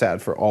thermostat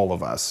for all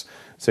of us.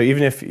 So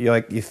even if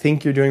you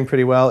think you're doing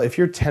pretty well, if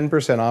you're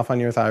 10% off on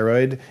your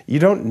thyroid, you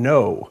don't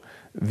know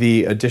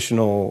the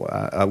additional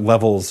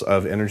levels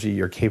of energy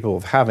you're capable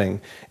of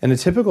having. And a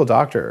typical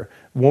doctor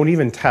won't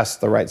even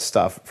test the right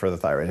stuff for the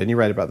thyroid. And you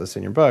write about this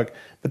in your book.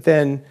 But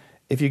then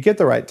if you get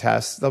the right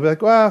test, they'll be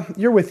like, well,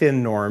 you're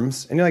within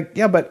norms. And you're like,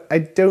 yeah, but I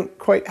don't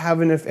quite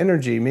have enough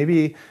energy.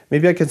 Maybe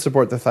I can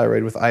support the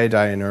thyroid with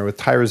iodine or with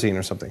tyrosine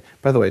or something.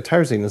 By the way,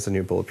 tyrosine is the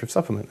new bulletproof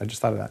supplement. I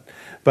just thought of that.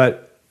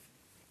 But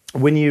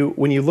when you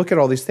look at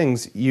all these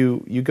things,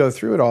 you go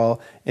through it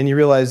all and you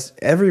realize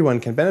everyone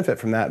can benefit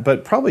from that.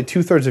 But probably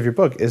 2/3 of your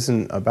book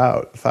isn't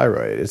about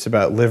thyroid. It's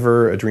about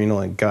liver, adrenal,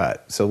 and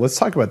gut. So let's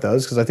talk about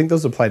those because I think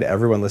those apply to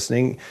everyone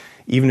listening,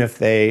 even if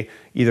they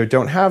either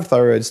don't have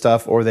thyroid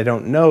stuff or they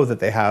don't know that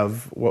they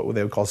have what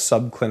they would call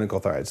subclinical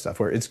thyroid stuff,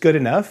 where it's good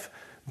enough.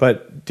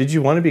 But did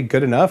you want to be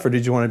good enough or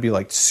did you want to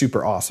be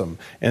super awesome?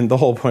 And the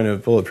whole point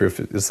of Bulletproof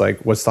is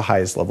what's the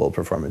highest level of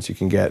performance you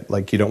can get?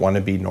 You don't want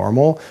to be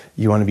normal.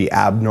 You want to be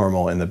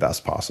abnormal in the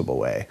best possible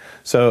way.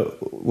 So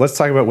let's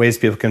talk about ways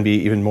people can be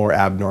even more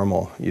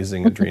abnormal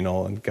using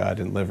adrenal and gut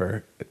and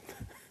liver.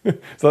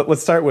 So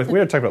let's start with, we're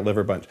going to talk about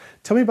liver a bunch.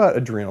 Tell me about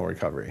adrenal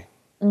recovery.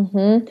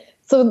 Mm-hmm.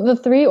 So the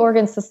 3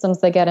 organ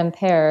systems that get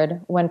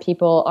impaired when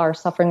people are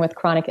suffering with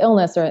chronic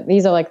illness, or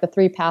these are the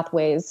 3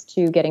 pathways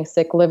to getting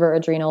sick: liver,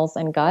 adrenals,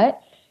 and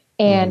gut.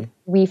 And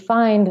we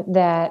find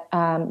that,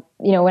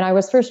 when I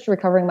was first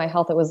recovering my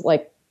health, it was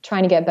like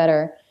trying to get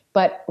better.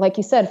 But like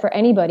you said, for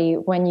anybody,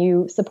 when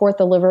you support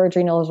the liver,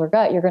 adrenals, or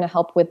gut, you're going to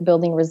help with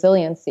building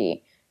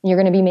resiliency. You're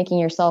going to be making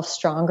yourself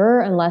stronger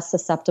and less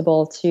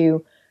susceptible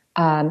to,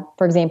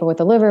 for example, with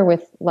the liver,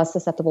 with less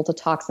susceptible to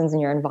toxins in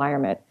your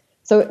environment.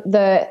 So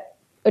the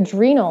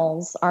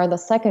adrenals are the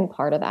second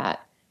part of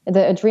that.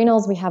 The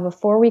adrenals, we have a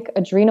 4-week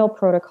adrenal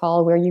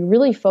protocol where you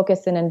really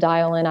focus in and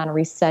dial in on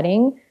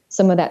resetting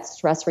some of that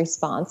stress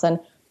response. And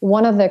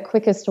one of the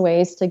quickest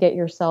ways to get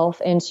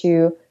yourself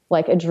into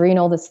like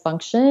adrenal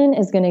dysfunction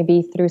is going to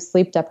be through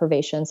sleep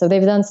deprivation. So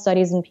they've done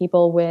studies in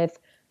people with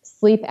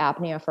sleep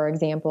apnea, for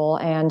example,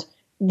 and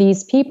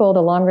these people,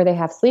 the longer they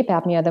have sleep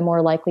apnea, the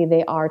more likely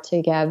they are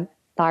to get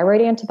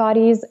thyroid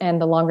antibodies, and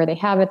the longer they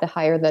have it, the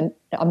higher the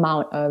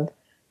amount of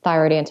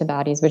thyroid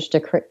antibodies, which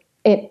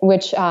dictate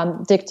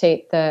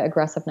the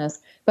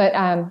aggressiveness.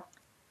 But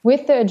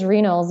with the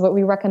adrenals,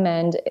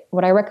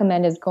 what I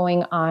recommend is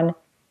going on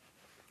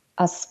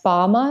a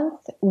spa month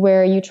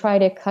where you try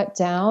to cut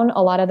down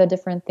a lot of the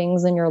different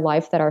things in your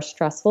life that are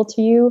stressful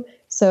to you.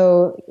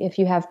 So if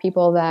you have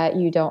people that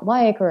you don't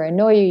like or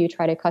annoy you, you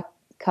try to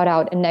cut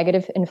out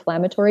negative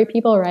inflammatory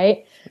people,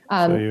 right?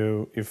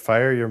 So you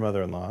fire your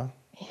mother-in-law.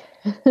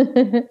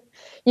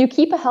 You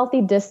keep a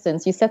healthy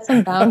distance. You set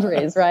some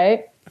boundaries,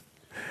 right?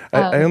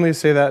 I only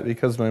say that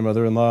because my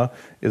mother-in-law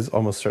is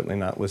almost certainly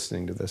not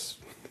listening to this.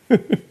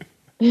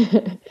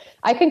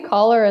 I can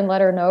call her and let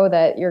her know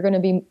that you're going to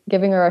be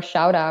giving her a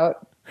shout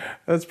out.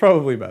 That's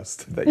probably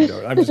best that you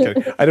don't. I'm just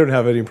kidding. I don't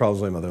have any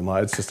problems with my mother-in-law.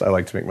 It's just I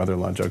like to make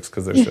mother-in-law jokes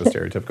because they're so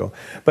stereotypical.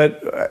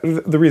 But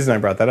the reason I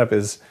brought that up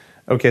is,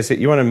 okay, so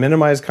you want to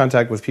minimize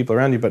contact with people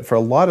around you, but for a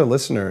lot of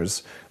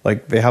listeners,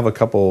 like they have a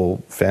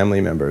couple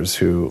family members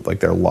who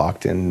like they're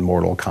locked in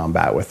mortal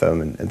combat with them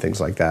and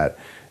things like that.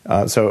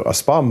 So a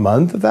spa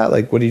month of that,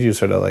 like what do you do?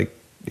 Sort of like,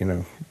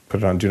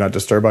 put it on do not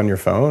disturb on your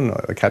phone?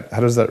 Like how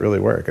does that really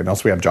work? And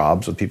also we have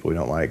jobs with people we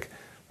don't like.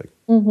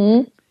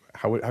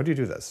 How do you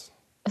do this?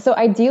 So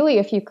ideally,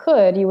 if you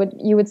could, you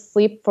would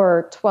sleep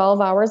for 12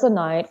 hours a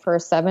night for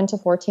 7 to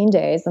 14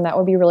 days, and that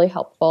would be really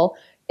helpful.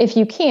 If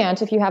you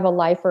can't, if you have a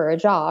life or a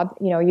job,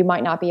 you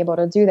might not be able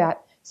to do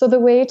that. So the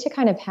way to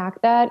kind of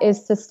hack that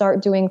is to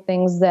start doing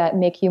things that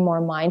make you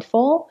more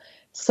mindful.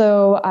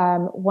 So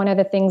one of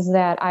the things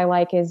that I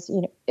like is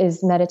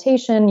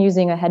meditation,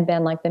 using a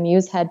headband like the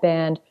Muse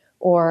headband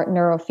or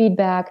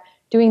neurofeedback,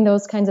 doing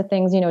those kinds of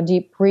things,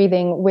 deep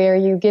breathing, where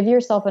you give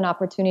yourself an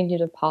opportunity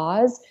to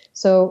pause.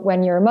 So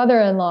when your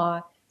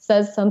mother-in-law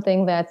says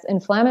something that's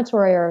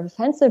inflammatory or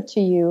offensive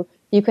to you,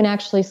 you can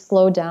actually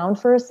slow down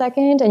for a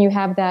second, and you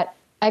have that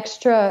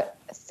extra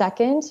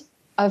second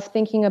of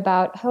thinking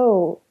about,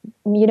 oh,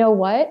 you know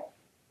what?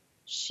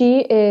 She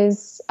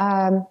is,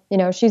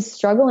 she's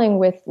struggling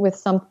with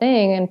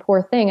something and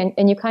poor thing.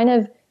 And you kind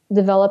of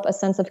develop a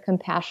sense of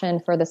compassion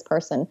for this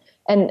person.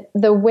 And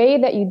the way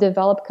that you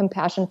develop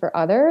compassion for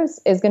others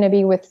is going to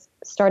be with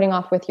starting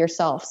off with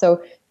yourself.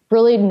 So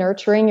really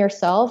nurturing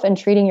yourself and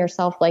treating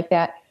yourself like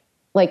that.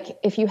 Like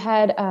if you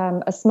had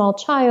a small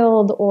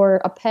child or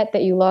a pet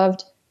that you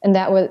loved and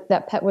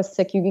that pet was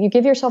sick, you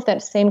give yourself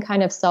that same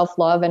kind of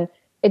self-love. And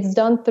it's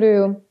done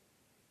through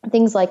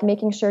things like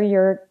making sure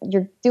you're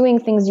doing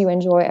things you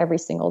enjoy every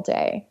single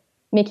day,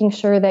 making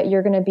sure that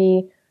you're going to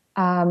be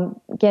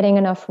getting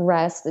enough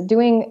rest,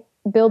 building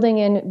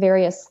in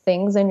various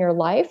things in your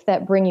life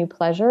that bring you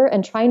pleasure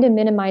and trying to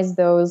minimize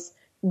those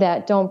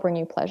that don't bring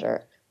you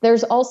pleasure.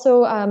 There's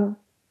also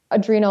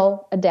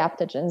adrenal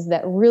adaptogens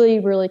that really,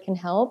 really can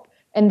help,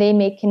 and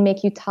they can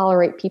make you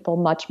tolerate people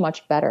much,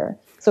 much better.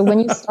 So when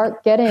you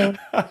start getting...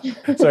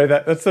 Sorry,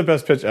 that's the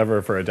best pitch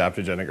ever for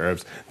adaptogenic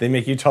herbs. They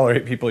make you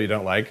tolerate people you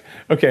don't like.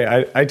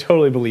 Okay, I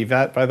totally believe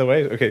that, by the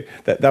way. Okay,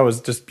 that was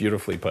just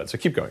beautifully put. So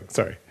keep going.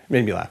 Sorry,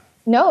 made me laugh.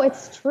 No,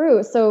 it's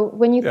true. So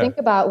when you think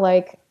about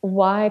like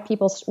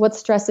what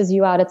stresses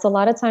you out, it's a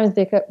lot of times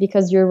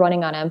because you're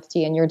running on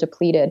empty and you're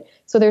depleted.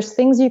 So there's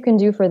things you can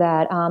do for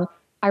that.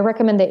 I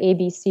recommend the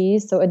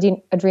ABCs, so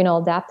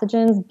adrenal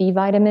adaptogens, B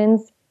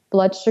vitamins,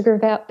 blood sugar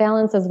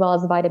balance, as well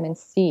as vitamin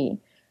C.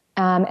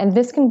 And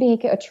this can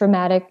make this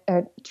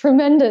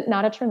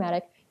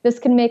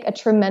can make a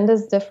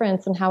tremendous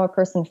difference in how a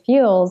person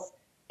feels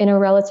in a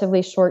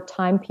relatively short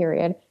time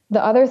period.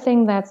 The other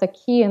thing that's a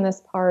key in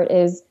this part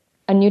is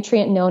a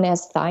nutrient known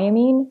as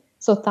thiamine.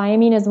 So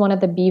thiamine is one of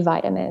the B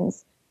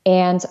vitamins.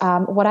 And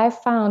what I've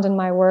found in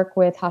my work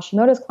with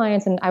Hashimoto's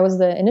clients, and I was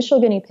the initial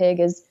guinea pig,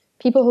 is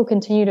people who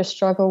continue to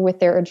struggle with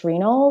their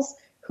adrenals,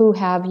 who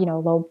have,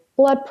 low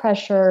blood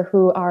pressure,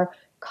 who are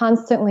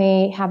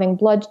constantly having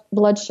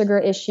blood sugar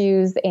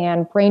issues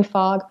and brain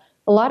fog.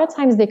 A lot of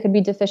times they could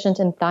be deficient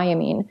in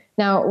thiamine.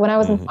 Now, when I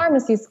was in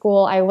pharmacy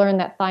school, I learned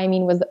that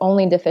thiamine was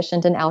only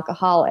deficient in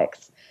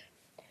alcoholics.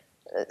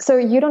 So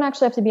you don't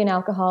actually have to be an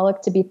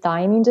alcoholic to be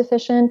thiamine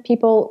deficient.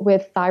 People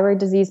with thyroid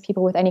disease,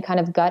 people with any kind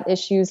of gut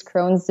issues,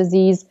 Crohn's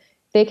disease,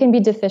 they can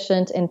be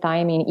deficient in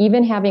thiamine.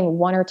 Even having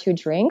 1 or 2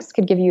 drinks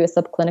could give you a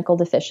subclinical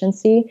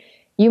deficiency.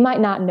 You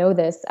might not know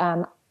this.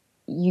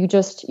 You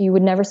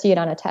would never see it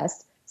on a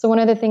test. So one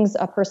of the things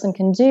a person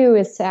can do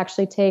is to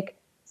actually take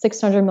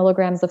 600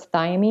 milligrams of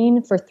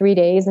thiamine for 3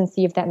 days and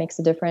see if that makes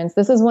a difference.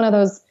 This is one of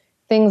those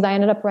things I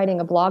ended up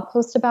writing a blog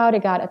post about.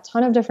 It got a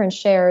ton of different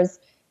shares.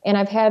 And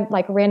I've had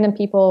like random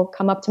people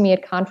come up to me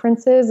at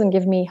conferences and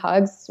give me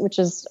hugs, which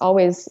is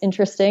always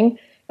interesting,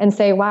 and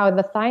say, wow,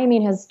 the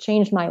thiamine has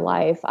changed my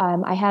life.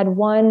 I had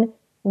one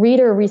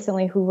reader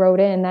recently who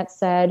wrote in that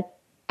said,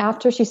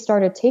 after she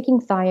started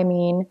taking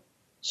thiamine,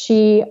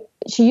 she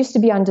used to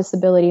be on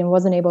disability and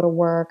wasn't able to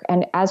work.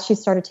 And as she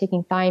started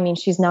taking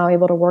thiamine, she's now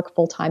able to work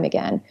full time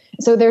again.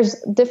 So there's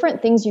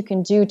different things you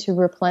can do to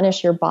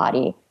replenish your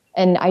body.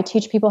 And I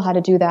teach people how to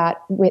do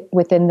that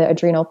within the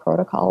adrenal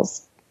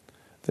protocols.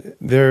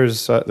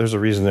 There's a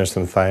reason there's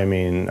some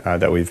thiamine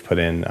that we've put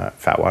in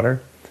fat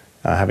water.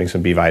 Having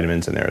some B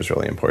vitamins in there is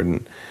really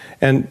important.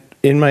 And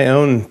in my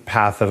own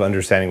path of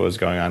understanding what was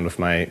going on with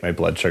my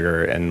blood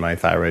sugar and my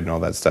thyroid and all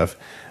that stuff,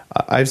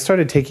 I've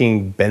started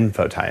taking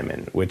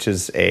benfotiamine, which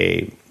is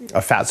a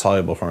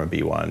fat-soluble form of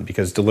B1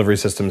 because delivery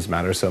systems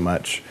matter so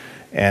much.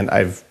 And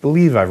I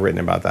believe I've written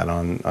about that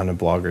on a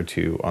blog or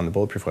two on the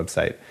Bulletproof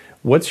website.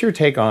 What's your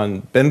take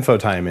on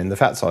benfotiamine, the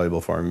fat-soluble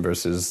form,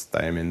 versus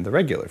thiamine, the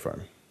regular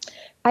form?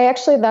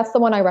 That's the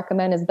one I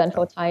recommend is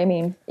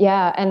benfotiamine.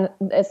 Yeah, and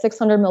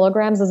 600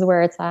 milligrams is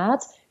where it's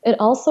at. It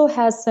also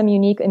has some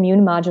unique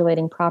immune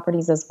modulating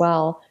properties as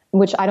well,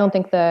 which I don't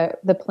think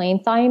the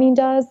plain thiamine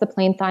does. The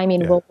plain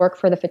thiamine will work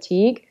for the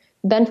fatigue.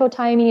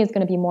 Benfotiamine is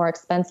going to be more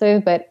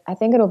expensive, but I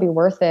think it'll be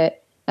worth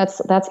it.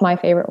 That's my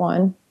favorite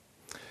one.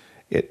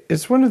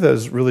 It's one of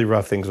those really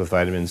rough things with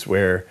vitamins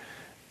where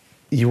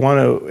you want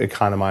to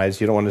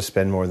economize, you don't want to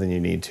spend more than you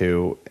need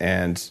to,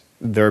 and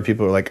there are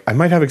people who are like, I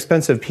might have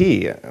expensive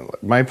pee.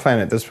 My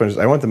planet at this point is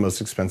I want the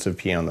most expensive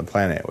pee on the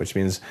planet, which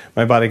means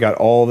my body got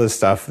all the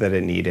stuff that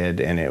it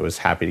needed and it was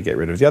happy to get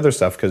rid of the other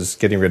stuff because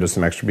getting rid of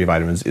some extra B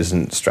vitamins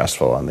isn't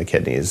stressful on the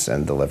kidneys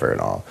and the liver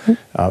and all,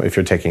 if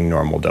you're taking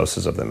normal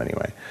doses of them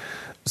anyway.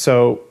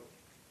 So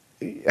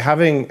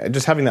having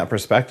that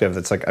perspective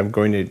that's like, I'm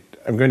going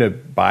to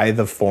buy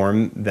the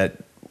form that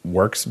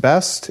works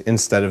best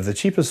instead of the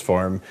cheapest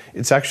form.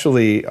 It's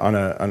actually on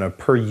a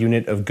per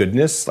unit of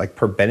goodness, like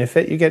per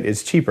benefit you get,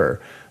 is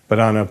cheaper, but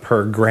on a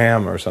per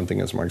gram or something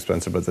is more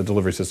expensive. But the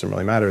delivery system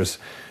really matters,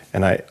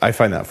 and I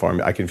find that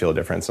form I can feel a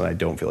difference, and I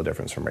don't feel a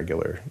difference from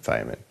regular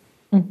thiamine.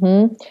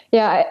 Mm-hmm.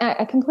 Yeah,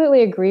 I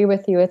completely agree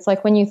with you. It's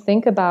like when you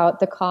think about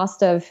the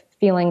cost of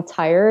feeling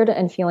tired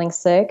and feeling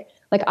sick.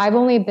 Like I've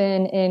only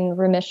been in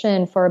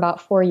remission for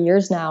about 4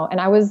 years now, and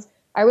I was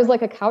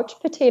like a couch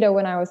potato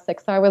when I was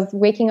sick. So I was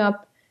waking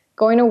up,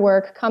 going to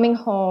work, coming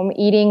home,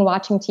 eating,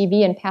 watching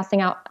TV, and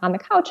passing out on the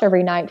couch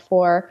every night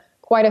for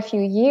quite a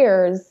few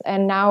years.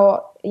 And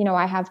now,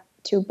 I have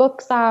 2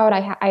 books out.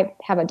 I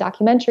have a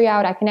documentary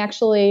out. I can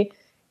actually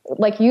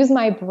like use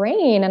my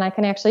brain, and I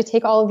can actually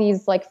take all of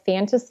these like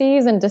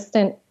fantasies and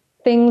distant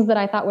things that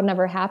I thought would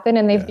never happen,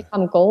 and they've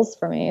become goals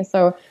for me.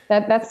 So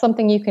that's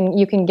something you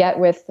can get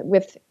with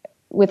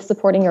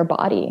supporting your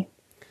body.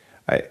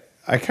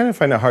 I kind of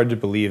find it hard to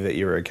believe that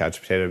you're a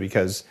couch potato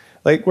because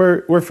like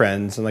we're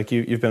friends, and like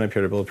you've been up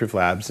here to Bulletproof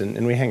Labs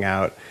and we hang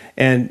out,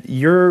 and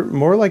you're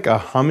more like a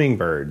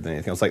hummingbird than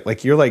anything else.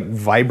 Like you're like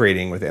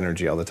vibrating with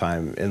energy all the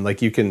time, and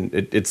like you can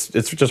it's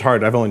just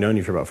hard. I've only known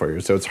you for about 4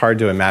 years, so it's hard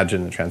to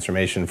imagine the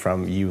transformation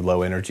from you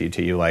low energy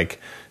to you like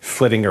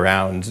flitting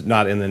around,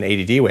 not in an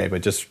ADD way,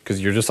 but just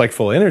because you're just like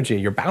full energy,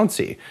 you're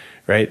bouncy,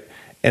 right?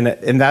 And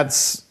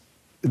that's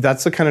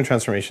the kind of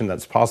transformation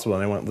that's possible.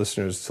 And I want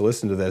listeners to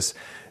listen to this.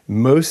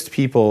 Most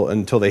people,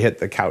 until they hit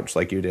the couch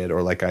like you did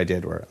or like I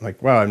did, where I'm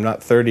like, wow, I'm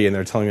not 30 and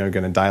they're telling me I'm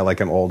going to die like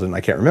I'm old and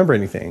I can't remember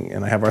anything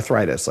and I have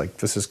arthritis. Like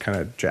this is kind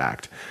of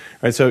jacked,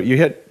 right? So you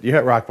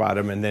hit rock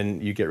bottom and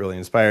then you get really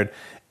inspired.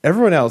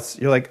 Everyone else,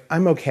 you're like,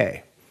 I'm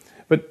okay.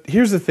 But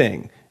here's the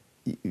thing.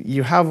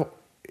 You have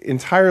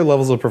entire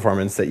levels of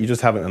performance that you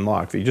just haven't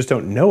unlocked, that you just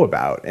don't know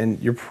about, and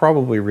you're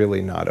probably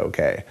really not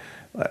okay.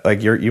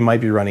 Like you might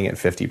be running at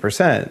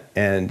 50%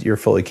 and you're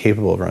fully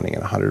capable of running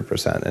at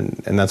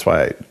 100%. And that's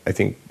why I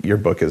think your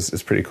book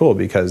is pretty cool,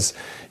 because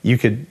you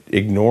could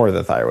ignore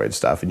the thyroid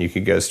stuff and you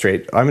could go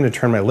straight, I'm going to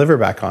turn my liver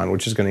back on,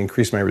 which is going to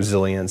increase my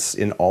resilience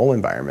in all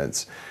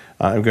environments.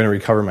 I'm going to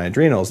recover my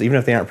adrenals, even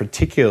if they aren't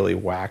particularly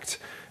whacked.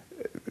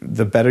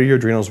 The better your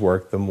adrenals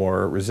work, the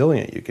more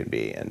resilient you can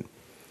be. And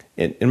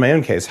in my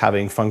own case,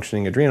 having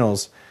functioning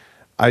adrenals,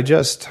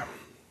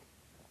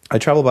 I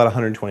travel about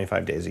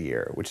 125 days a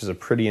year, which is a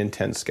pretty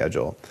intense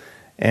schedule.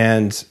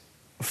 And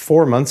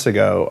 4 months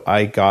ago,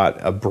 I got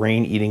a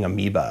brain-eating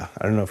amoeba.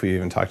 I don't know if we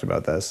even talked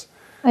about this.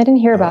 I didn't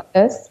hear about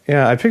this.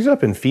 Yeah, I picked it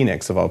up in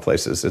Phoenix, of all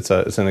places. It's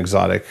an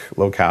exotic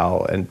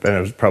locale, and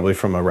it was probably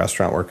from a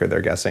restaurant worker,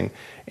 they're guessing.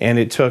 And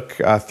it took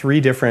 3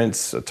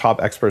 different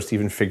top experts to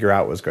even figure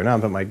out what was going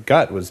on, but my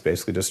gut was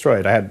basically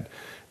destroyed.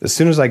 As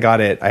soon as I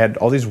got it, I had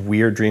all these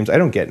weird dreams. I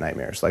don't get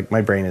nightmares. Like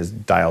my brain is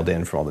dialed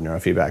in from all the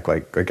neurofeedback.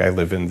 Like I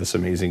live in this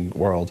amazing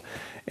world.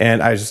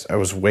 And I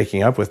was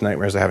waking up with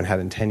nightmares I haven't had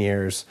in 10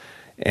 years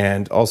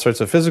and all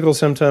sorts of physical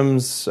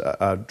symptoms,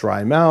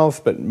 dry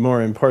mouth, but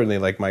more importantly,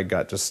 like my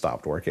gut just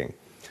stopped working.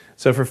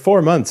 So for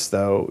 4 months,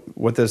 though,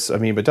 what this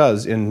amoeba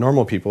does in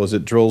normal people is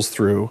it drills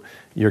through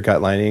your gut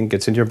lining,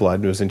 gets into your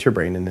blood, moves into your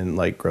brain, and then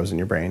like grows in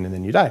your brain, and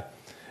then you die.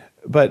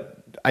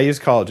 But I use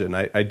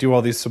collagen. I do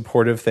all these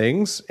supportive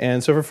things.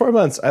 And so for 4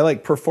 months, I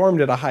like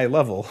performed at a high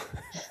level.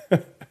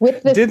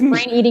 With this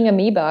brain-eating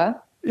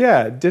amoeba.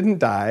 Yeah, didn't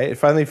die. I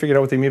finally figured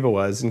out what the amoeba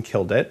was and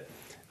killed it.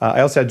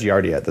 I also had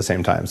Giardia at the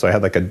same time. So I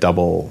had like a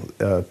double,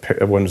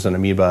 one was an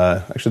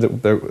amoeba. Actually,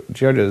 the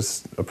Giardia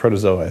is a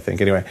protozoa, I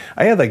think. Anyway,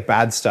 I had like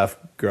bad stuff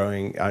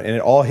growing, and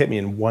it all hit me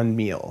in one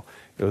meal.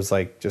 It was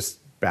like just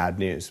bad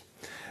news.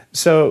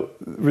 So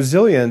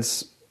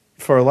resilience,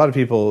 for a lot of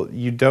people,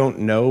 you don't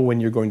know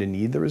when you're going to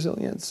need the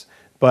resilience.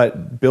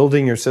 But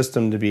building your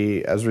system to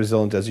be as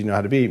resilient as you know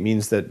how to be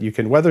means that you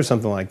can weather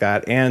something like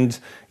that and,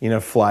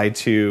 fly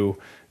to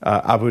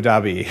Abu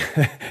Dhabi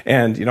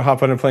and,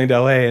 hop on a plane to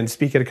LA and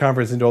speak at a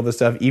conference and do all this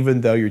stuff,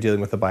 even though you're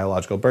dealing with a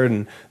biological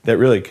burden that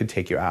really could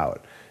take you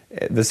out.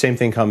 The same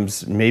thing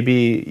comes,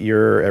 maybe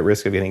you're at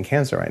risk of getting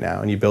cancer right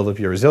now and you build up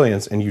your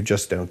resilience and you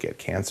just don't get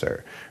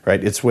cancer,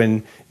 right? It's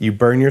when you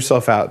burn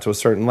yourself out to a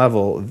certain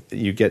level,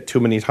 you get too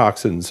many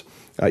toxins,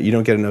 you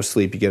don't get enough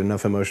sleep, you get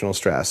enough emotional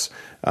stress,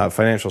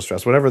 financial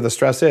stress, whatever the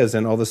stress is,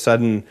 and all of a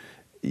sudden,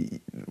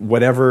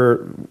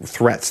 whatever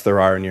threats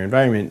there are in your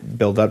environment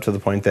build up to the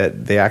point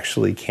that they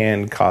actually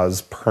can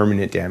cause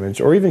permanent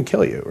damage or even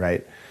kill you,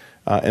 right?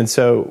 And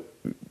so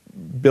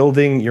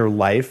building your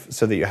life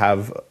so that you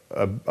have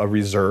a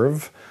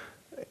reserve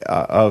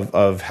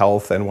of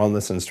health and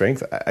wellness and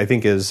strength, I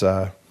think is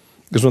one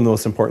of the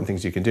most important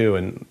things you can do.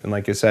 And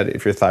like you said,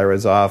 if your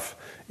thyroid's off,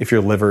 if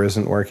your liver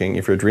isn't working,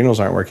 if your adrenals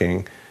aren't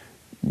working,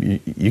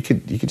 you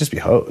could just be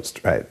hosed,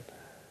 right?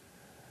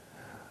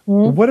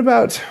 Mm-hmm. What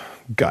about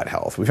gut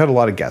health? We've had a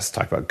lot of guests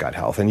talk about gut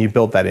health, and you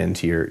built that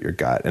into your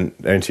gut and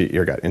into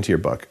your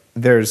book.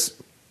 There's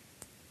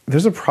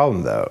a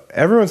problem though.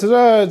 Everyone says,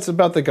 "Oh, it's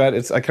about the gut."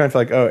 I kind of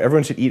feel like, "Oh,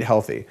 everyone should eat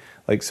healthy."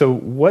 Like, so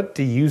what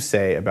do you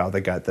say about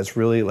the gut that's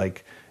really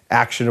like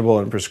actionable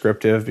and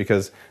prescriptive?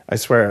 Because I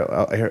swear,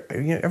 I hear,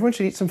 everyone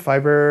should eat some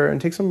fiber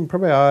and take some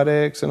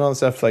probiotics and all this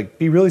stuff. Like,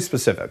 be really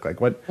specific. Like,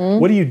 what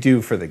do you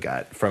do for the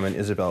gut from an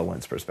Izabella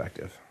Wentz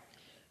perspective?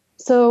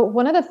 So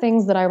one of the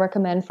things that I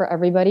recommend for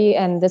everybody,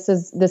 and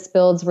this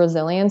builds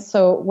resilience.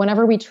 So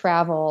whenever we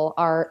travel,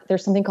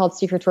 there's something called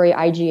secretory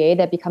IgA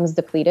that becomes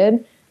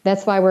depleted.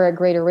 That's why we're at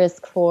greater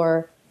risk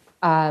for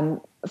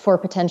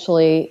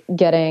potentially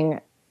getting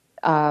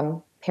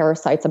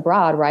parasites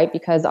abroad, right?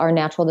 Because our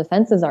natural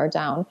defenses are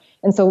down.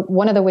 And so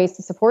one of the ways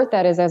to support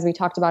that is, as we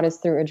talked about, is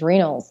through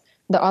adrenals.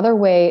 The other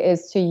way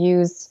is to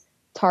use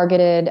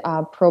targeted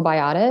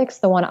probiotics.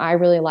 The one I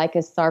really like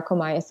is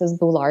Saccharomyces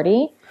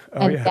boulardii.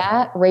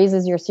 That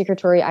raises your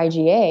secretory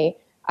IgA.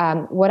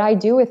 What I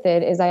do with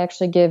it is I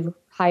actually give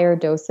higher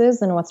doses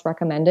than what's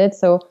recommended.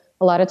 So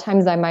a lot of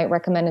times I might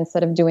recommend,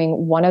 instead of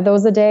doing one of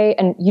those a day,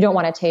 and you don't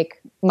want to take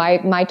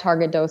my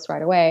target dose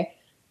right away,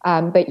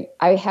 but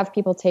I have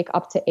people take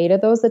up to 8 of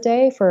those a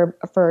day for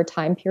a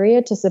time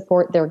period to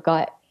support their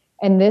gut.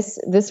 And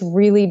this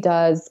really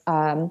does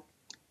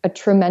a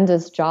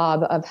tremendous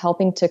job of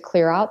helping to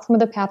clear out some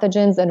of the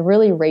pathogens and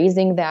really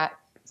raising that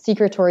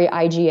secretory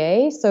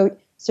IgA.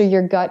 So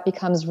your gut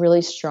becomes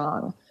really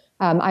strong.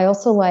 I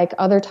also like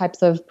other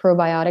types of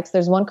probiotics.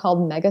 There's one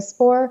called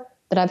Megaspore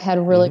that I've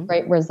had really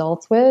great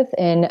results with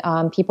in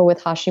people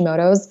with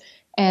Hashimoto's.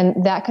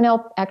 And that can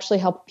actually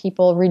help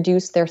people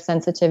reduce their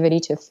sensitivity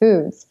to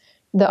foods.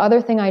 The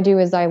other thing I do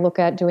is I look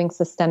at doing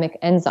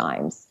systemic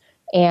enzymes.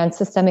 And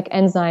systemic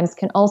enzymes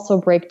can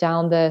also break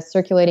down the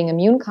circulating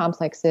immune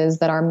complexes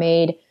that are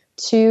made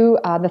to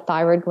the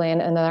thyroid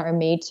gland and that are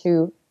made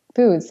to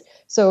foods.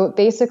 So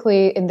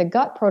basically, in the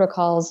gut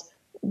protocols,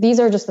 these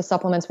are just the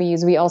supplements we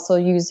use. We also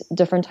use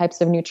different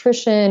types of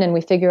nutrition, and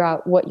we figure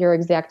out what your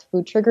exact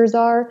food triggers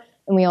are.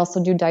 And we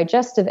also do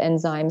digestive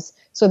enzymes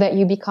so that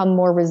you become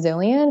more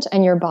resilient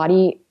and your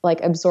body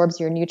absorbs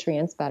your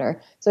nutrients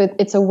better. So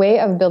it's a way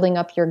of building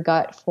up your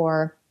gut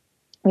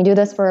we do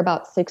this for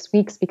about 6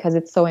 weeks because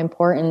it's so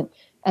important.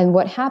 And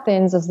what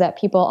happens is that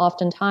people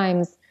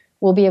oftentimes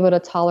will be able to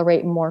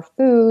tolerate more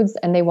foods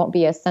and they won't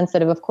be as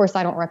sensitive. Of course,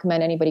 I don't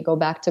recommend anybody go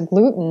back to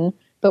gluten,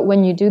 but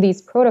when you do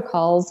these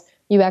protocols,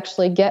 you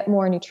actually get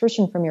more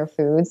nutrition from your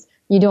foods.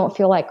 You don't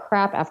feel like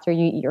crap after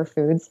you eat your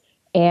foods.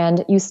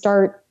 And you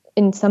start,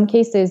 in some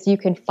cases, you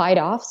can fight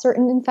off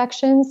certain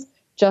infections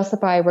just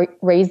by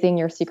raising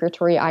your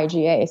secretory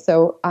IgA.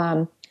 So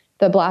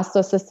the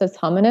Blastocystis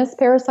hominis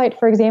parasite,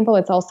 for example,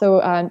 it's also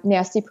a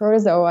nasty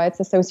protozoa. It's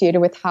associated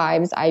with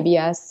hives,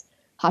 IBS,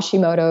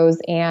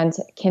 Hashimoto's, and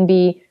can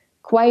be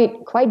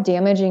quite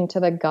damaging to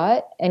the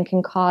gut and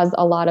can cause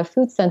a lot of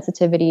food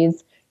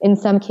sensitivities. In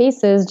some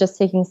cases, just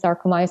taking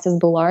Saccharomyces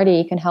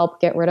boulardii can help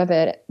get rid of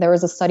it. There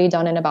was a study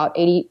done in about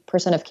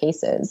 80% of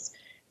cases.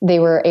 They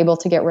were able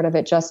to get rid of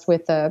it just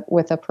with a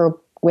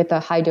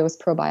high dose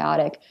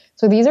probiotic.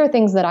 So these are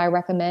things that I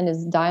recommend,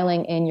 is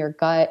dialing in your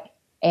gut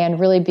and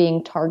really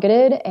being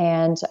targeted,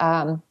 and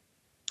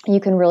you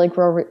can really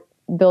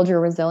build your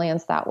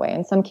resilience that way.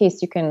 In some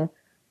case, you can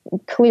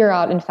clear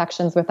out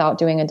infections without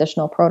doing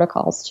additional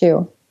protocols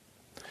too.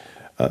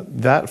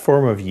 That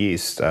form of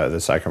yeast, the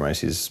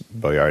Saccharomyces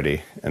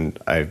boulardii, and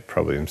I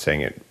probably am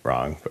saying it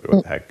wrong, but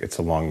what the heck, it's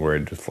a long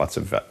word with lots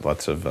of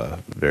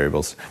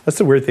variables. That's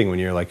the weird thing when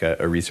you're like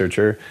a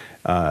researcher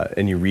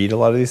and you read a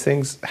lot of these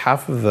things.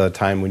 Half of the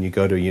time when you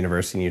go to a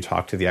university and you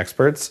talk to the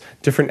experts,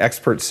 different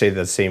experts say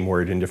the same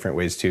word in different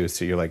ways too.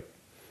 So you're like,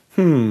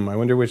 I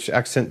wonder which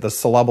accent the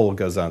syllable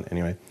goes on.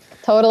 Anyway.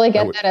 Totally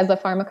get that as a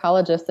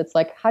pharmacologist. It's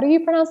like, how do you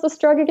pronounce this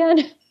drug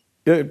again?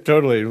 Yeah,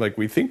 totally. Like,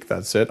 we think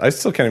that's it. I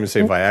still can't even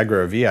say Viagra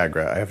or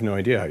Viagra. I have no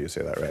idea how you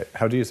say that right.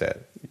 How do you say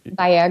it?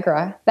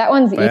 Viagra. That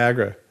one's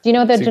Viagra. Easy. Do you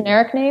know the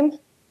generic name?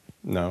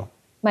 No.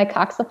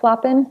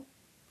 Mycoxaflopin.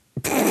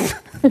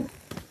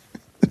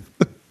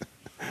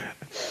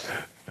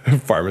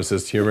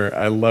 Pharmacist humor.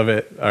 I love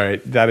it. All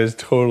right. That is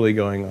totally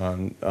going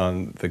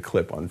on the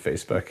clip on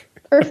Facebook.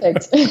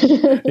 Perfect.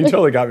 You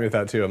totally got me with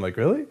that too. I'm like,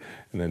 really?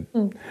 And then,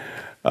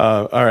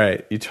 all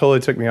right. You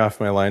totally took me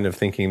off my line of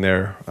thinking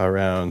there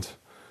around...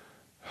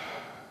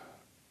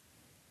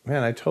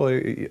 Man,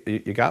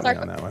 you got me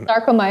on that one.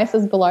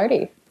 Saccharomyces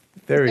boulardii.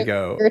 There we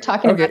go. We were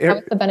talking about how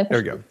it's the benefit. There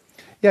we go.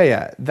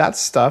 Yeah. That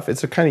stuff,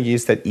 it's a kind of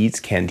yeast that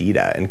eats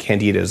candida, and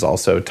candida is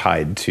also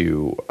tied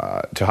to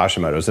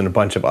Hashimoto's and a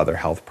bunch of other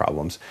health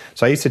problems.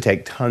 So I used to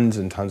take tons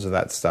and tons of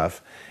that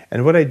stuff.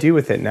 And what I do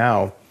with it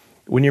now,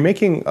 when you're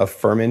making a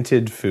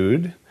fermented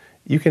food,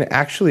 you can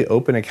actually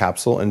open a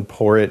capsule and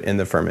pour it in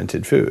the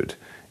fermented food.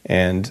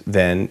 And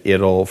then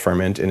it'll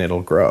ferment and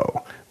it'll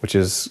grow, which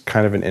is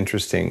kind of an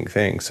interesting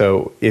thing.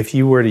 So if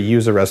you were to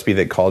use a recipe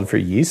that called for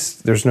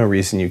yeast, there's no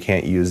reason you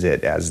can't use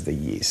it as the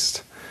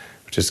yeast,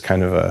 which is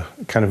kind of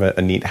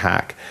a neat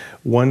hack.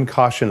 One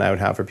caution I would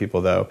have for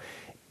people though,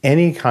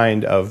 any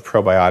kind of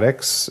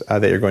probiotics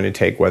that you're going to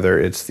take, whether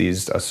it's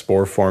these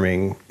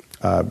spore-forming,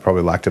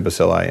 probably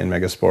lactobacilli and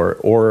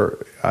megaspore,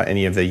 or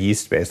any of the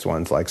yeast-based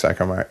ones like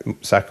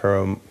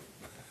Saccharomyces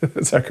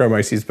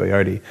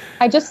boulardii.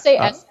 I just say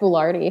S.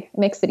 boulardii. It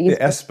makes it easy.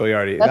 S.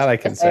 boulardii, that I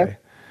can say.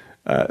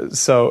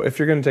 So if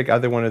you're going to take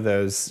either one of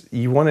those,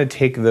 you want to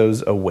take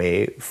those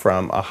away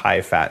from a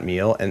high-fat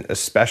meal, and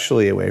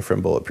especially away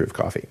from bulletproof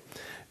coffee,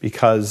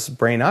 because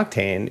brain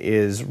octane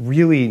is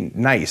really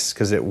nice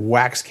because it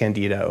whacks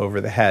candida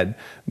over the head,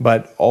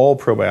 but all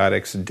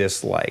probiotics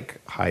dislike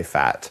high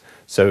fat.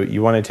 So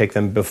you want to take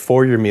them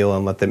before your meal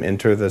and let them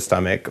enter the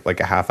stomach like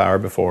a half hour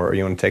before, or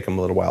you want to take them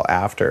a little while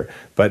after.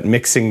 But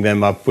mixing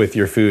them up with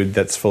your food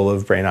that's full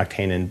of brain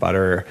octane and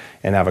butter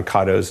and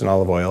avocados and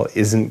olive oil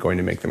isn't going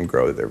to make them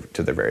grow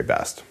to their very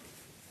best.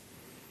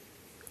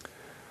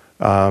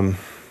 All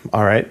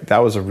right, that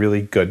was a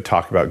really good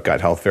talk about gut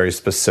health, very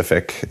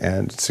specific,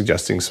 and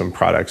suggesting some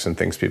products and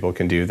things people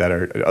can do that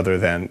are other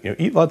than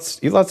eat lots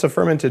of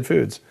fermented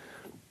foods.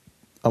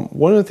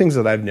 One of the things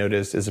that I've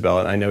noticed, Izabella,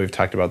 and I know we've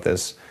talked about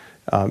this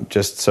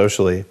just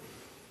socially,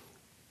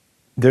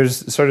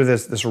 there's sort of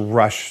this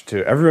rush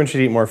to everyone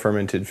should eat more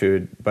fermented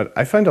food. But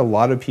I find a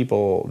lot of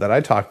people that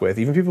I talk with,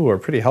 even people who are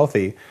pretty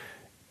healthy,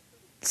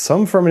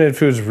 some fermented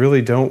foods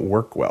really don't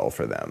work well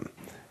for them.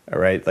 All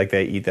right, like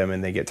they eat them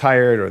and they get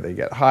tired or they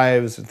get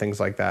hives and things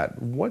like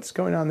that. What's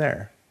going on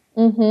there?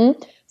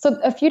 Mm-hmm. So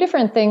a few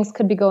different things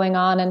could be going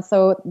on. And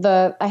so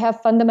I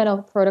have fundamental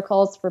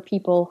protocols for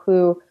people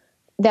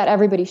that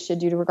everybody should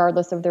do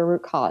regardless of their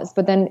root cause.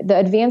 But then the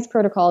advanced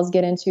protocols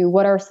get into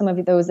what are some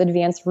of those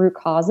advanced root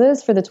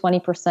causes for the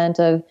 20%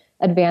 of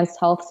advanced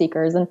health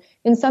seekers. And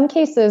in some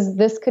cases,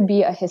 this could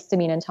be a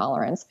histamine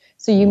intolerance.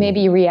 So you may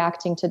be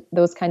reacting to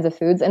those kinds of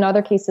foods. In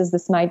other cases,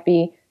 this might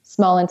be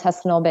small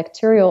intestinal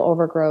bacterial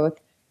overgrowth,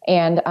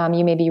 and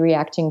you may be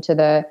reacting to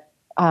the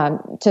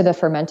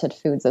fermented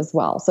foods as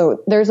well.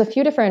 So there's a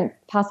few different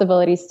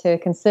possibilities to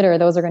consider.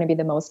 Those are going to be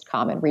the most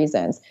common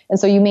reasons. And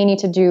so you may need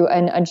to do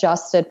an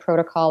adjusted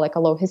protocol, like a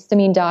low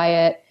histamine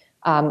diet,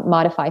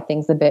 modify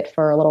things a bit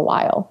for a little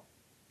while.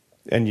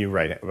 And you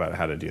write about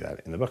how to do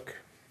that in the book.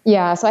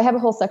 Yeah, so I have a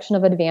whole section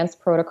of advanced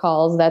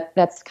protocols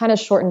that's kind of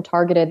short and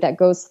targeted, that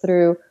goes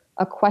through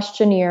a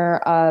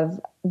questionnaire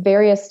of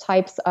various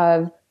types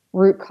of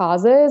root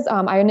causes.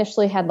 I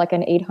initially had like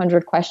an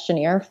 800 question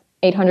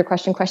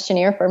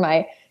questionnaire for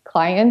my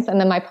clients. And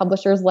then my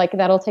publisher's like,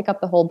 that'll take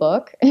up the whole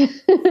book.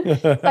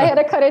 So I had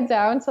to cut it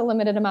down to a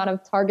limited amount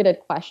of targeted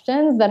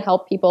questions that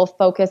help people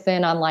focus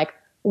in on like,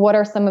 what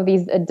are some of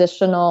these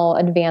additional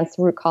advanced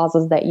root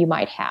causes that you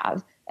might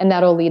have? And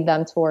that'll lead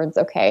them towards,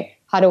 okay,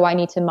 how do I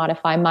need to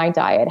modify my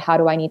diet? How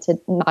do I need to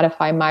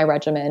modify my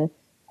regimen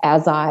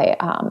as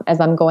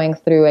I'm going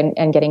through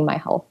and getting my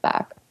health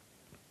back?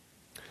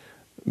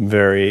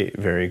 Very,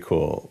 very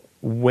cool.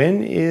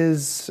 When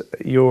is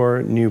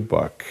your new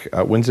book?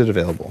 When's it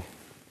available?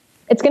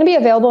 It's going to be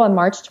available on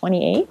March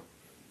 28th.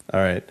 All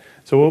right.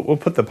 So we'll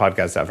put the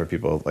podcast out for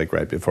people like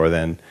right before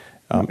then.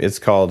 It's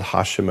called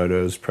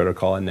Hashimoto's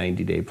Protocol, a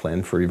 90-day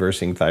plan for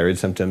reversing thyroid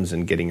symptoms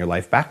and getting your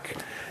life back.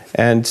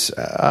 And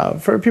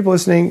for people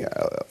listening,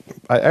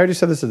 I already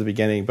said this at the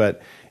beginning,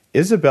 but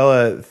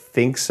Izabella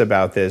thinks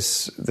about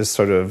this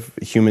sort of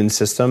human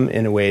system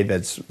in a way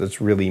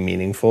that's really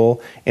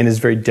meaningful and is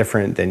very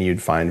different than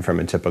you'd find from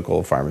a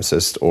typical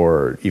pharmacist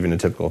or even a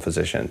typical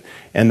physician.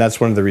 And that's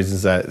one of the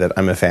reasons that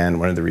I'm a fan.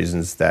 One of the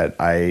reasons that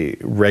I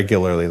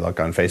regularly look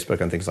on Facebook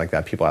and things like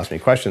that. People ask me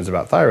questions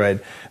about thyroid.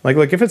 I'm like,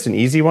 look, if it's an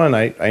easy one,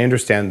 I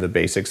understand the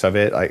basics of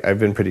it. I've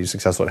been pretty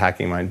successful at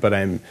hacking mine, but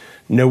I'm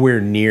nowhere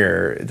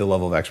near the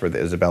level of expert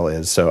that Izabella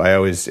is. So I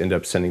always end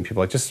up sending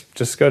people like,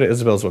 just go to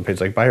Isabella's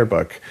webpage, like buy her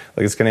book.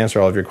 Like it's going to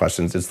answer all of your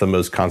questions. It's the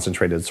most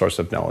concentrated source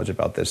of knowledge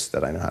about this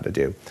that I know how to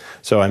do.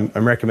 So I'm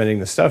recommending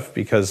this stuff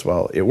because,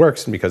 well, it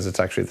works and because it's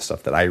actually the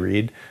stuff that I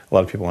read. A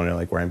lot of people want to know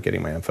like where I'm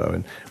getting my info.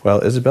 And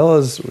well,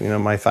 Isabella's,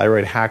 my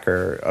thyroid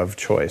hacker of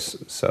choice.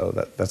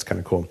 So that's kind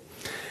of cool.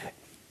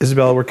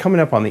 Izabella, we're coming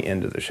up on the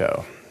end of the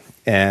show.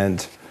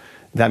 And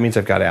that means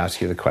I've got to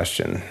ask you the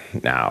question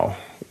now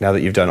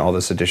that you've done all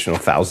this additional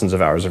thousands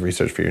of hours of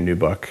research for your new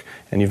book,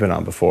 and you've been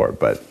on before.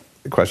 But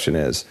the question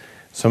is,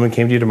 someone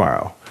came to you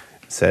tomorrow,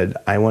 said,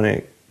 I want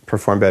to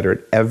perform better at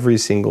every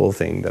single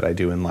thing that I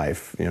do in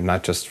life,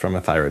 not just from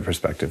a thyroid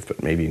perspective,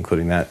 but maybe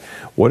including that.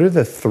 What are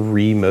the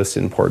 3 most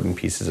important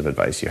pieces of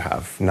advice you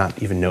have,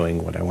 not even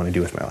knowing what I want to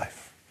do with my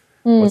life?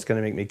 What's going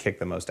to make me kick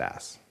the most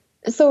ass?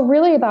 So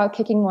really about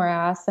kicking more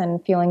ass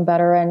and feeling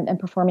better and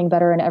performing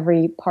better in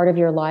every part of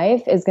your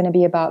life is going to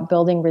be about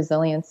building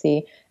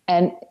resiliency.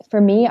 And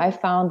for me, I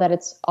found that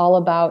it's all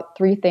about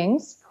 3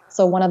 things.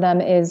 So one of them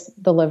is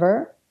the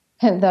liver,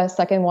 and the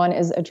second one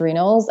is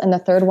adrenals, and the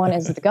third one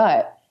is the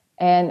gut.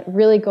 And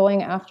really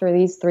going after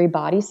these 3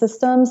 body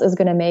systems is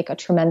going to make a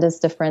tremendous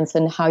difference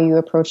in how you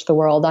approach the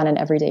world on an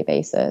everyday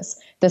basis.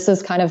 This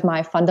is kind of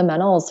my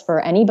fundamentals for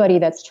anybody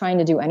that's trying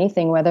to do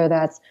anything, whether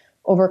that's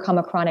overcome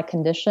a chronic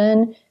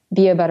condition,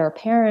 be a better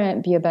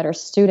parent, be a better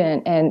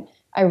student. And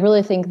I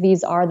really think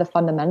these are the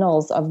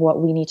fundamentals of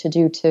what we need to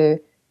do to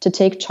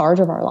take charge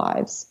of our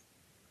lives.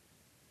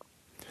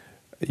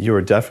 You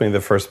are definitely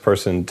the first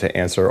person to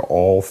answer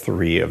all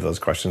 3 of those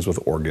questions with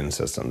organ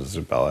systems,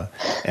 Izabella.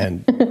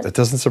 And that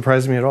doesn't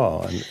surprise me at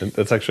all. And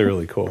that's actually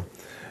really cool.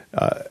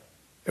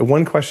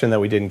 One question that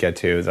we didn't get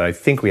to that I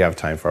think we have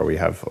time for, we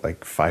have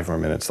like 5 more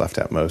minutes left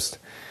at most,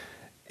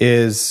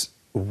 is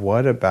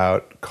what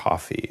about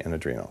coffee and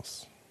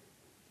adrenals?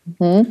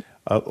 Mm-hmm.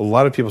 A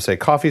lot of people say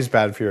coffee is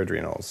bad for your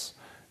adrenals.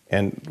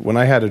 And when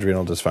I had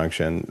adrenal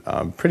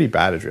dysfunction, pretty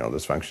bad adrenal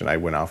dysfunction, I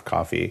went off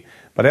coffee.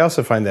 But I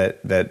also find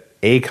that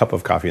a cup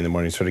of coffee in the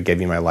morning sort of gave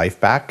me my life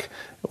back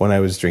when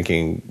I was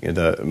drinking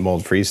the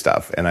mold-free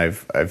stuff. And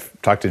I've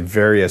talked to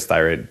various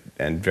thyroid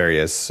and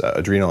various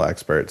adrenal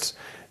experts,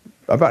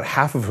 about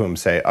half of whom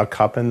say a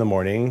cup in the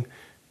morning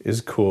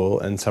is cool.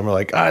 And some are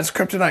like, it's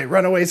kryptonite,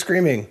 run away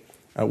screaming.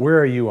 Where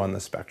are you on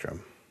the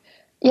spectrum?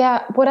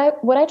 Yeah, what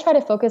I try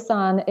to focus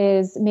on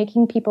is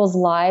making people's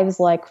lives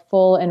like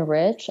full and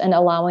rich and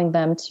allowing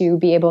them to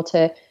be able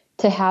to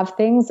have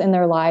things in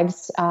their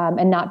lives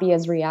and not be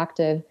as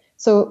reactive.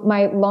 So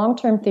my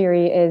long-term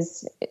theory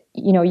is,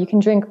 you can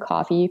drink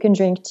coffee, you can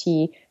drink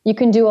tea, you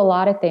can do a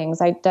lot of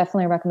things. I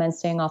definitely recommend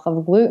staying off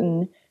of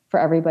gluten for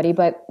everybody,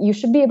 but you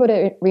should be able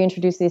to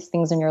reintroduce these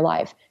things in your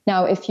life.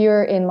 Now, if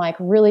you're in like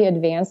really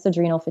advanced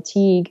adrenal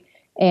fatigue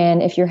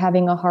and if you're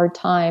having a hard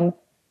time,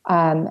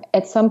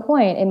 at some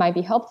point, it might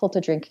be helpful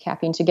to drink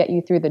caffeine to get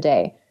you through the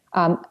day.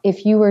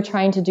 If you were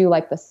trying to do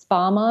like the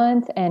spa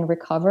month and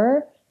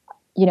recover,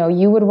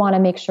 you would want to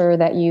make sure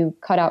that you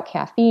cut out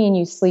caffeine,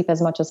 you sleep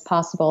as much as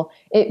possible.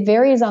 It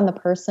varies on the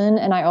person,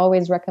 and I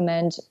always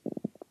recommend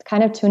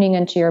kind of tuning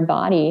into your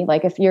body.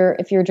 Like if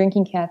you're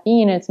drinking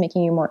caffeine and it's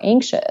making you more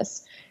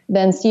anxious,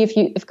 then see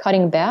if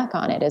cutting back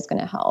on it is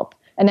going to help.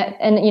 And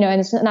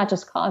it's not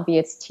just coffee,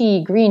 it's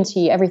tea, green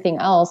tea, everything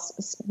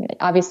else.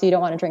 Obviously, you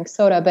don't want to drink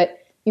soda, but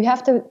you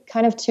have to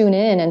kind of tune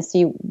in and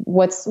see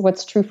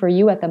what's true for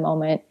you at the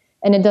moment.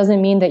 And it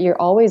doesn't mean that you're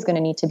always going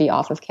to need to be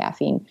off of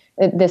caffeine.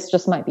 This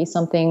just might be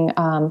something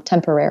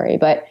temporary.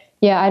 But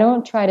yeah, I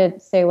don't try to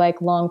say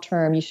like long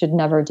term, you should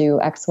never do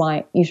X,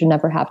 Y, you should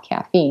never have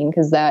caffeine,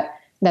 because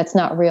that's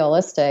not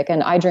realistic.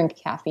 And I drink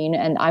caffeine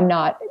and I'm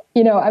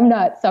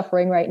not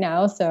suffering right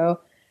now. So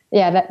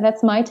yeah,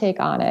 that's my take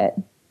on it.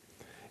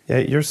 Yeah,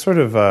 you're sort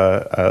of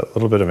a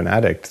little bit of an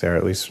addict there,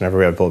 at least whenever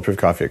we have Bulletproof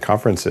Coffee at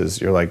conferences.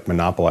 You're like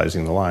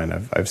monopolizing the line.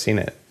 I've seen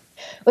it.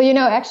 Well,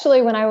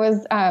 actually, when I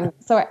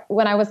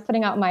was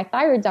putting out my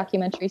thyroid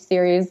documentary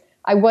series,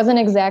 I wasn't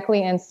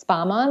exactly in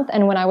spa month.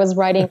 And when I was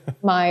writing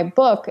my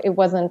book, it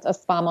wasn't a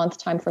spa month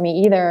time for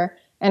me either.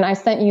 And I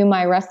sent you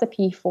my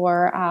recipe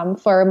for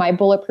my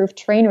bulletproof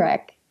train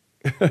wreck.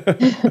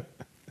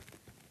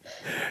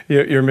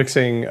 You're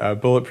mixing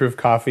bulletproof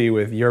coffee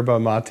with yerba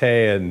mate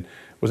and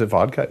was it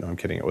vodka? No, I'm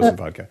kidding. It wasn't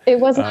vodka. It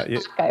wasn't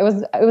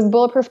vodka. It was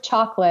bulletproof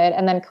chocolate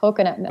and then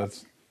coconut milk.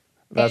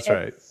 That's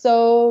right. It's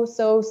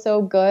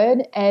so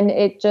good. And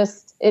it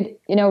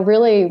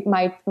really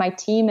my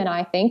team and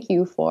I thank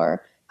you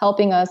for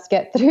helping us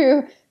get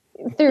through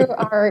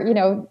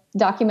our,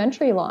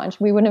 documentary launch.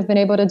 We wouldn't have been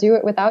able to do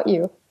it without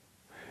you.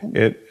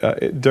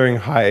 During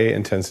high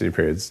intensity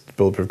periods,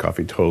 bulletproof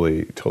coffee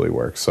totally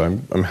works. So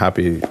I'm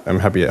happy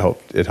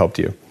it helped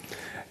you.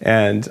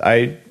 And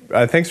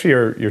thanks for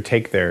your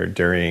take there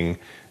during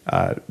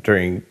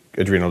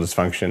adrenal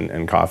dysfunction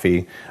and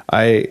coffee.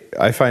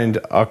 I find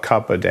a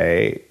cup a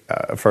day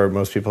for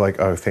most people, like,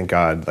 oh, thank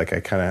God, like I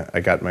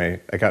got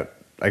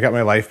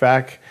my life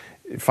back.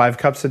 5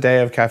 cups a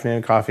day of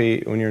caffeinated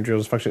coffee when you're in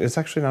adrenal dysfunction, it's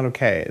actually not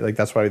okay. Like,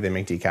 that's why they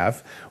make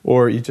decaf.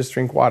 Or you just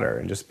drink water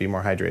and just be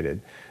more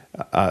hydrated.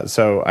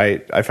 So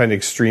I find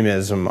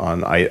extremism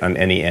on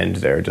any end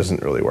there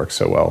doesn't really work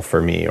so well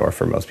for me or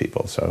for most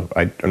people. So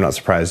I'm not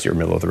surprised you're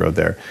middle of the road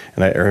there.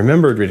 And I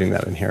remembered reading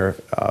that in here,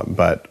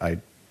 but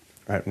I'm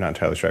not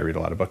entirely sure I read a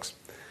lot of books.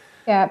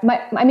 Yeah,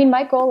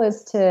 my goal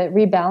is to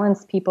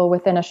rebalance people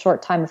within a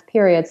short time of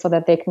period so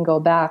that they can go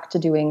back to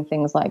doing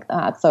things like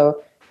that.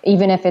 So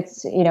even if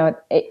it's,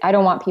 I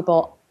don't want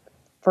people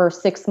for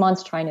 6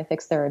 months trying to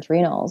fix their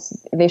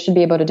adrenals. They should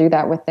be able to do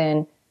that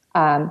within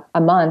a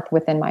month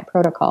within my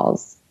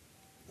protocols.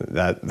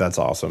 That's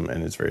awesome,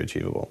 and it's very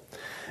achievable.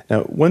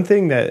 Now, one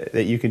thing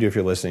that you can do if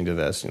you're listening to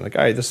this, you're like,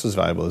 all right, this is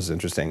valuable, this is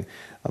interesting.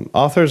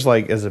 Authors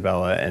like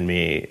Izabella and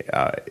me,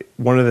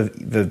 one of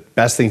the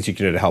best things you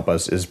can do to help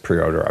us is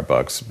pre-order our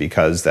books,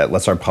 because that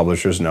lets our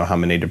publishers know how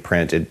many to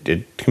print.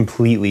 It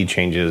completely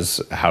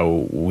changes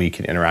how we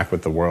can interact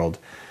with the world.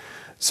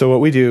 So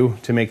what we do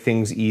to make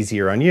things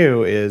easier on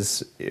you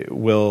is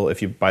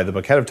if you buy the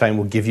book ahead of time,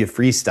 we'll give you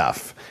free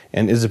stuff.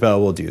 And Izabella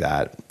will do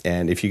that.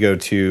 And if you go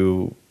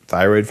to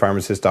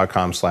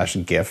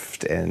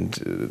thyroidpharmacist.com/gift,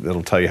 and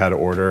it'll tell you how to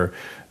order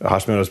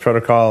Hashimoto's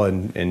protocol,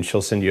 and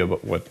she'll send you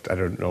I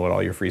don't know what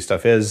all your free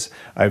stuff is.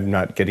 I'm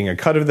not getting a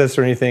cut of this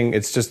or anything.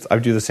 It's just, I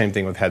do the same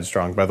thing with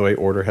Headstrong. By the way,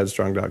 order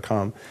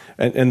headstrong.com.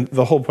 And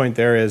the whole point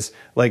there is,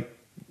 like,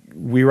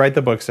 we write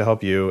the books to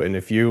help you, and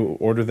if you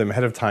order them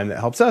ahead of time, that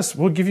helps us.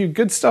 We'll give you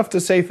good stuff to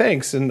say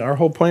thanks, and our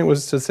whole point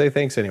was to say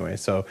thanks anyway.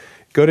 So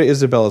go to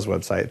Izabella's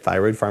website,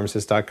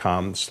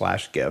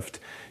 thyroidpharmacist.com/gift.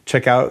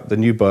 Check out the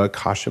new book,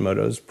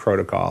 Hashimoto's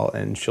Protocol,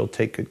 and she'll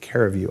take good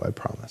care of you, I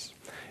promise.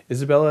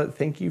 Izabella,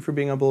 thank you for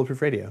being on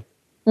Bulletproof Radio.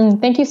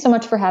 Thank you so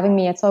much for having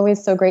me. It's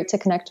always so great to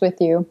connect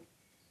with you.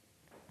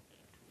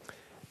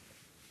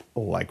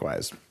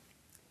 Likewise.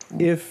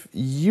 If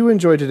you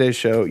enjoyed today's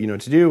show, you know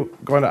what to do.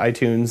 Go on to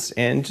iTunes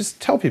and just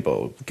tell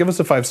people. Give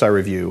us a 5-star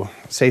review.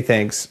 Say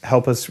thanks.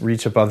 Help us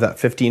reach above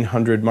that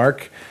 1,500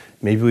 mark.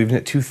 Maybe we'll even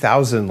hit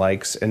 2,000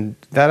 likes. And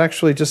that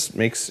actually just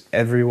makes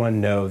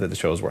everyone know that the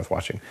show is worth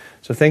watching.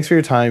 So thanks for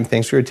your time.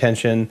 Thanks for your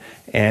attention.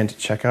 And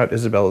check out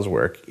Izabella's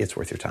work. It's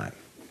worth your time.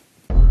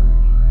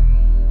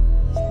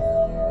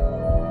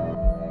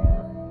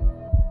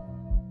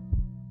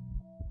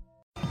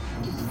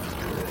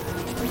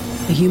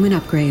 The Human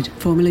Upgrade,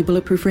 formerly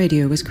Bulletproof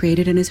Radio, was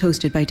created and is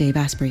hosted by Dave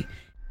Asprey.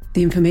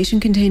 The information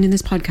contained in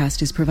this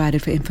podcast is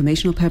provided for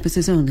informational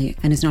purposes only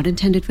and is not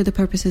intended for the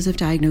purposes of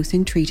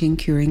diagnosing, treating,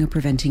 curing, or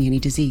preventing any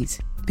disease.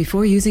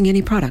 Before using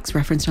any products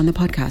referenced on the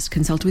podcast,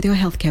 consult with your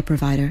healthcare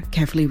provider,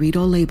 carefully read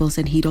all labels,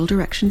 and heed all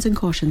directions and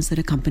cautions that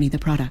accompany the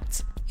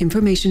products.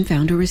 Information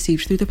found or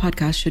received through the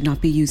podcast should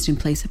not be used in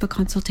place of a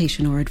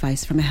consultation or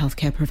advice from a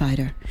healthcare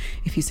provider.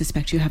 If you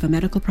suspect you have a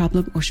medical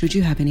problem or should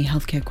you have any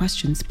healthcare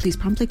questions, please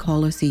promptly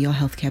call or see your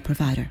healthcare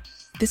provider.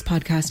 This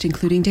podcast,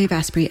 including Dave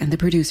Asprey and the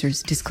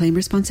producers, disclaim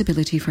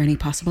responsibility for any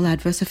possible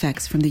adverse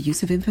effects from the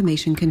use of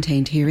information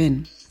contained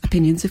herein.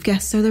 Opinions of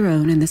guests are their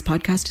own, and this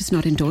podcast does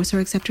not endorse or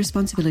accept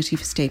responsibility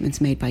for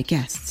statements made by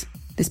guests.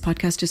 This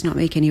podcast does not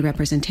make any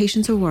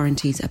representations or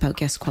warranties about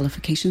guest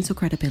qualifications or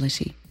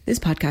credibility. This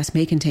podcast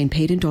may contain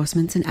paid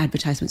endorsements and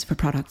advertisements for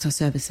products or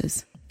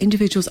services.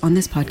 Individuals on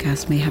this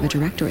podcast may have a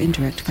direct or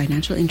indirect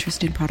financial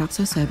interest in products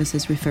or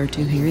services referred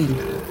to herein.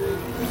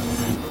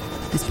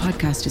 This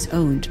podcast is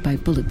owned by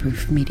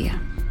Bulletproof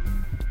Media.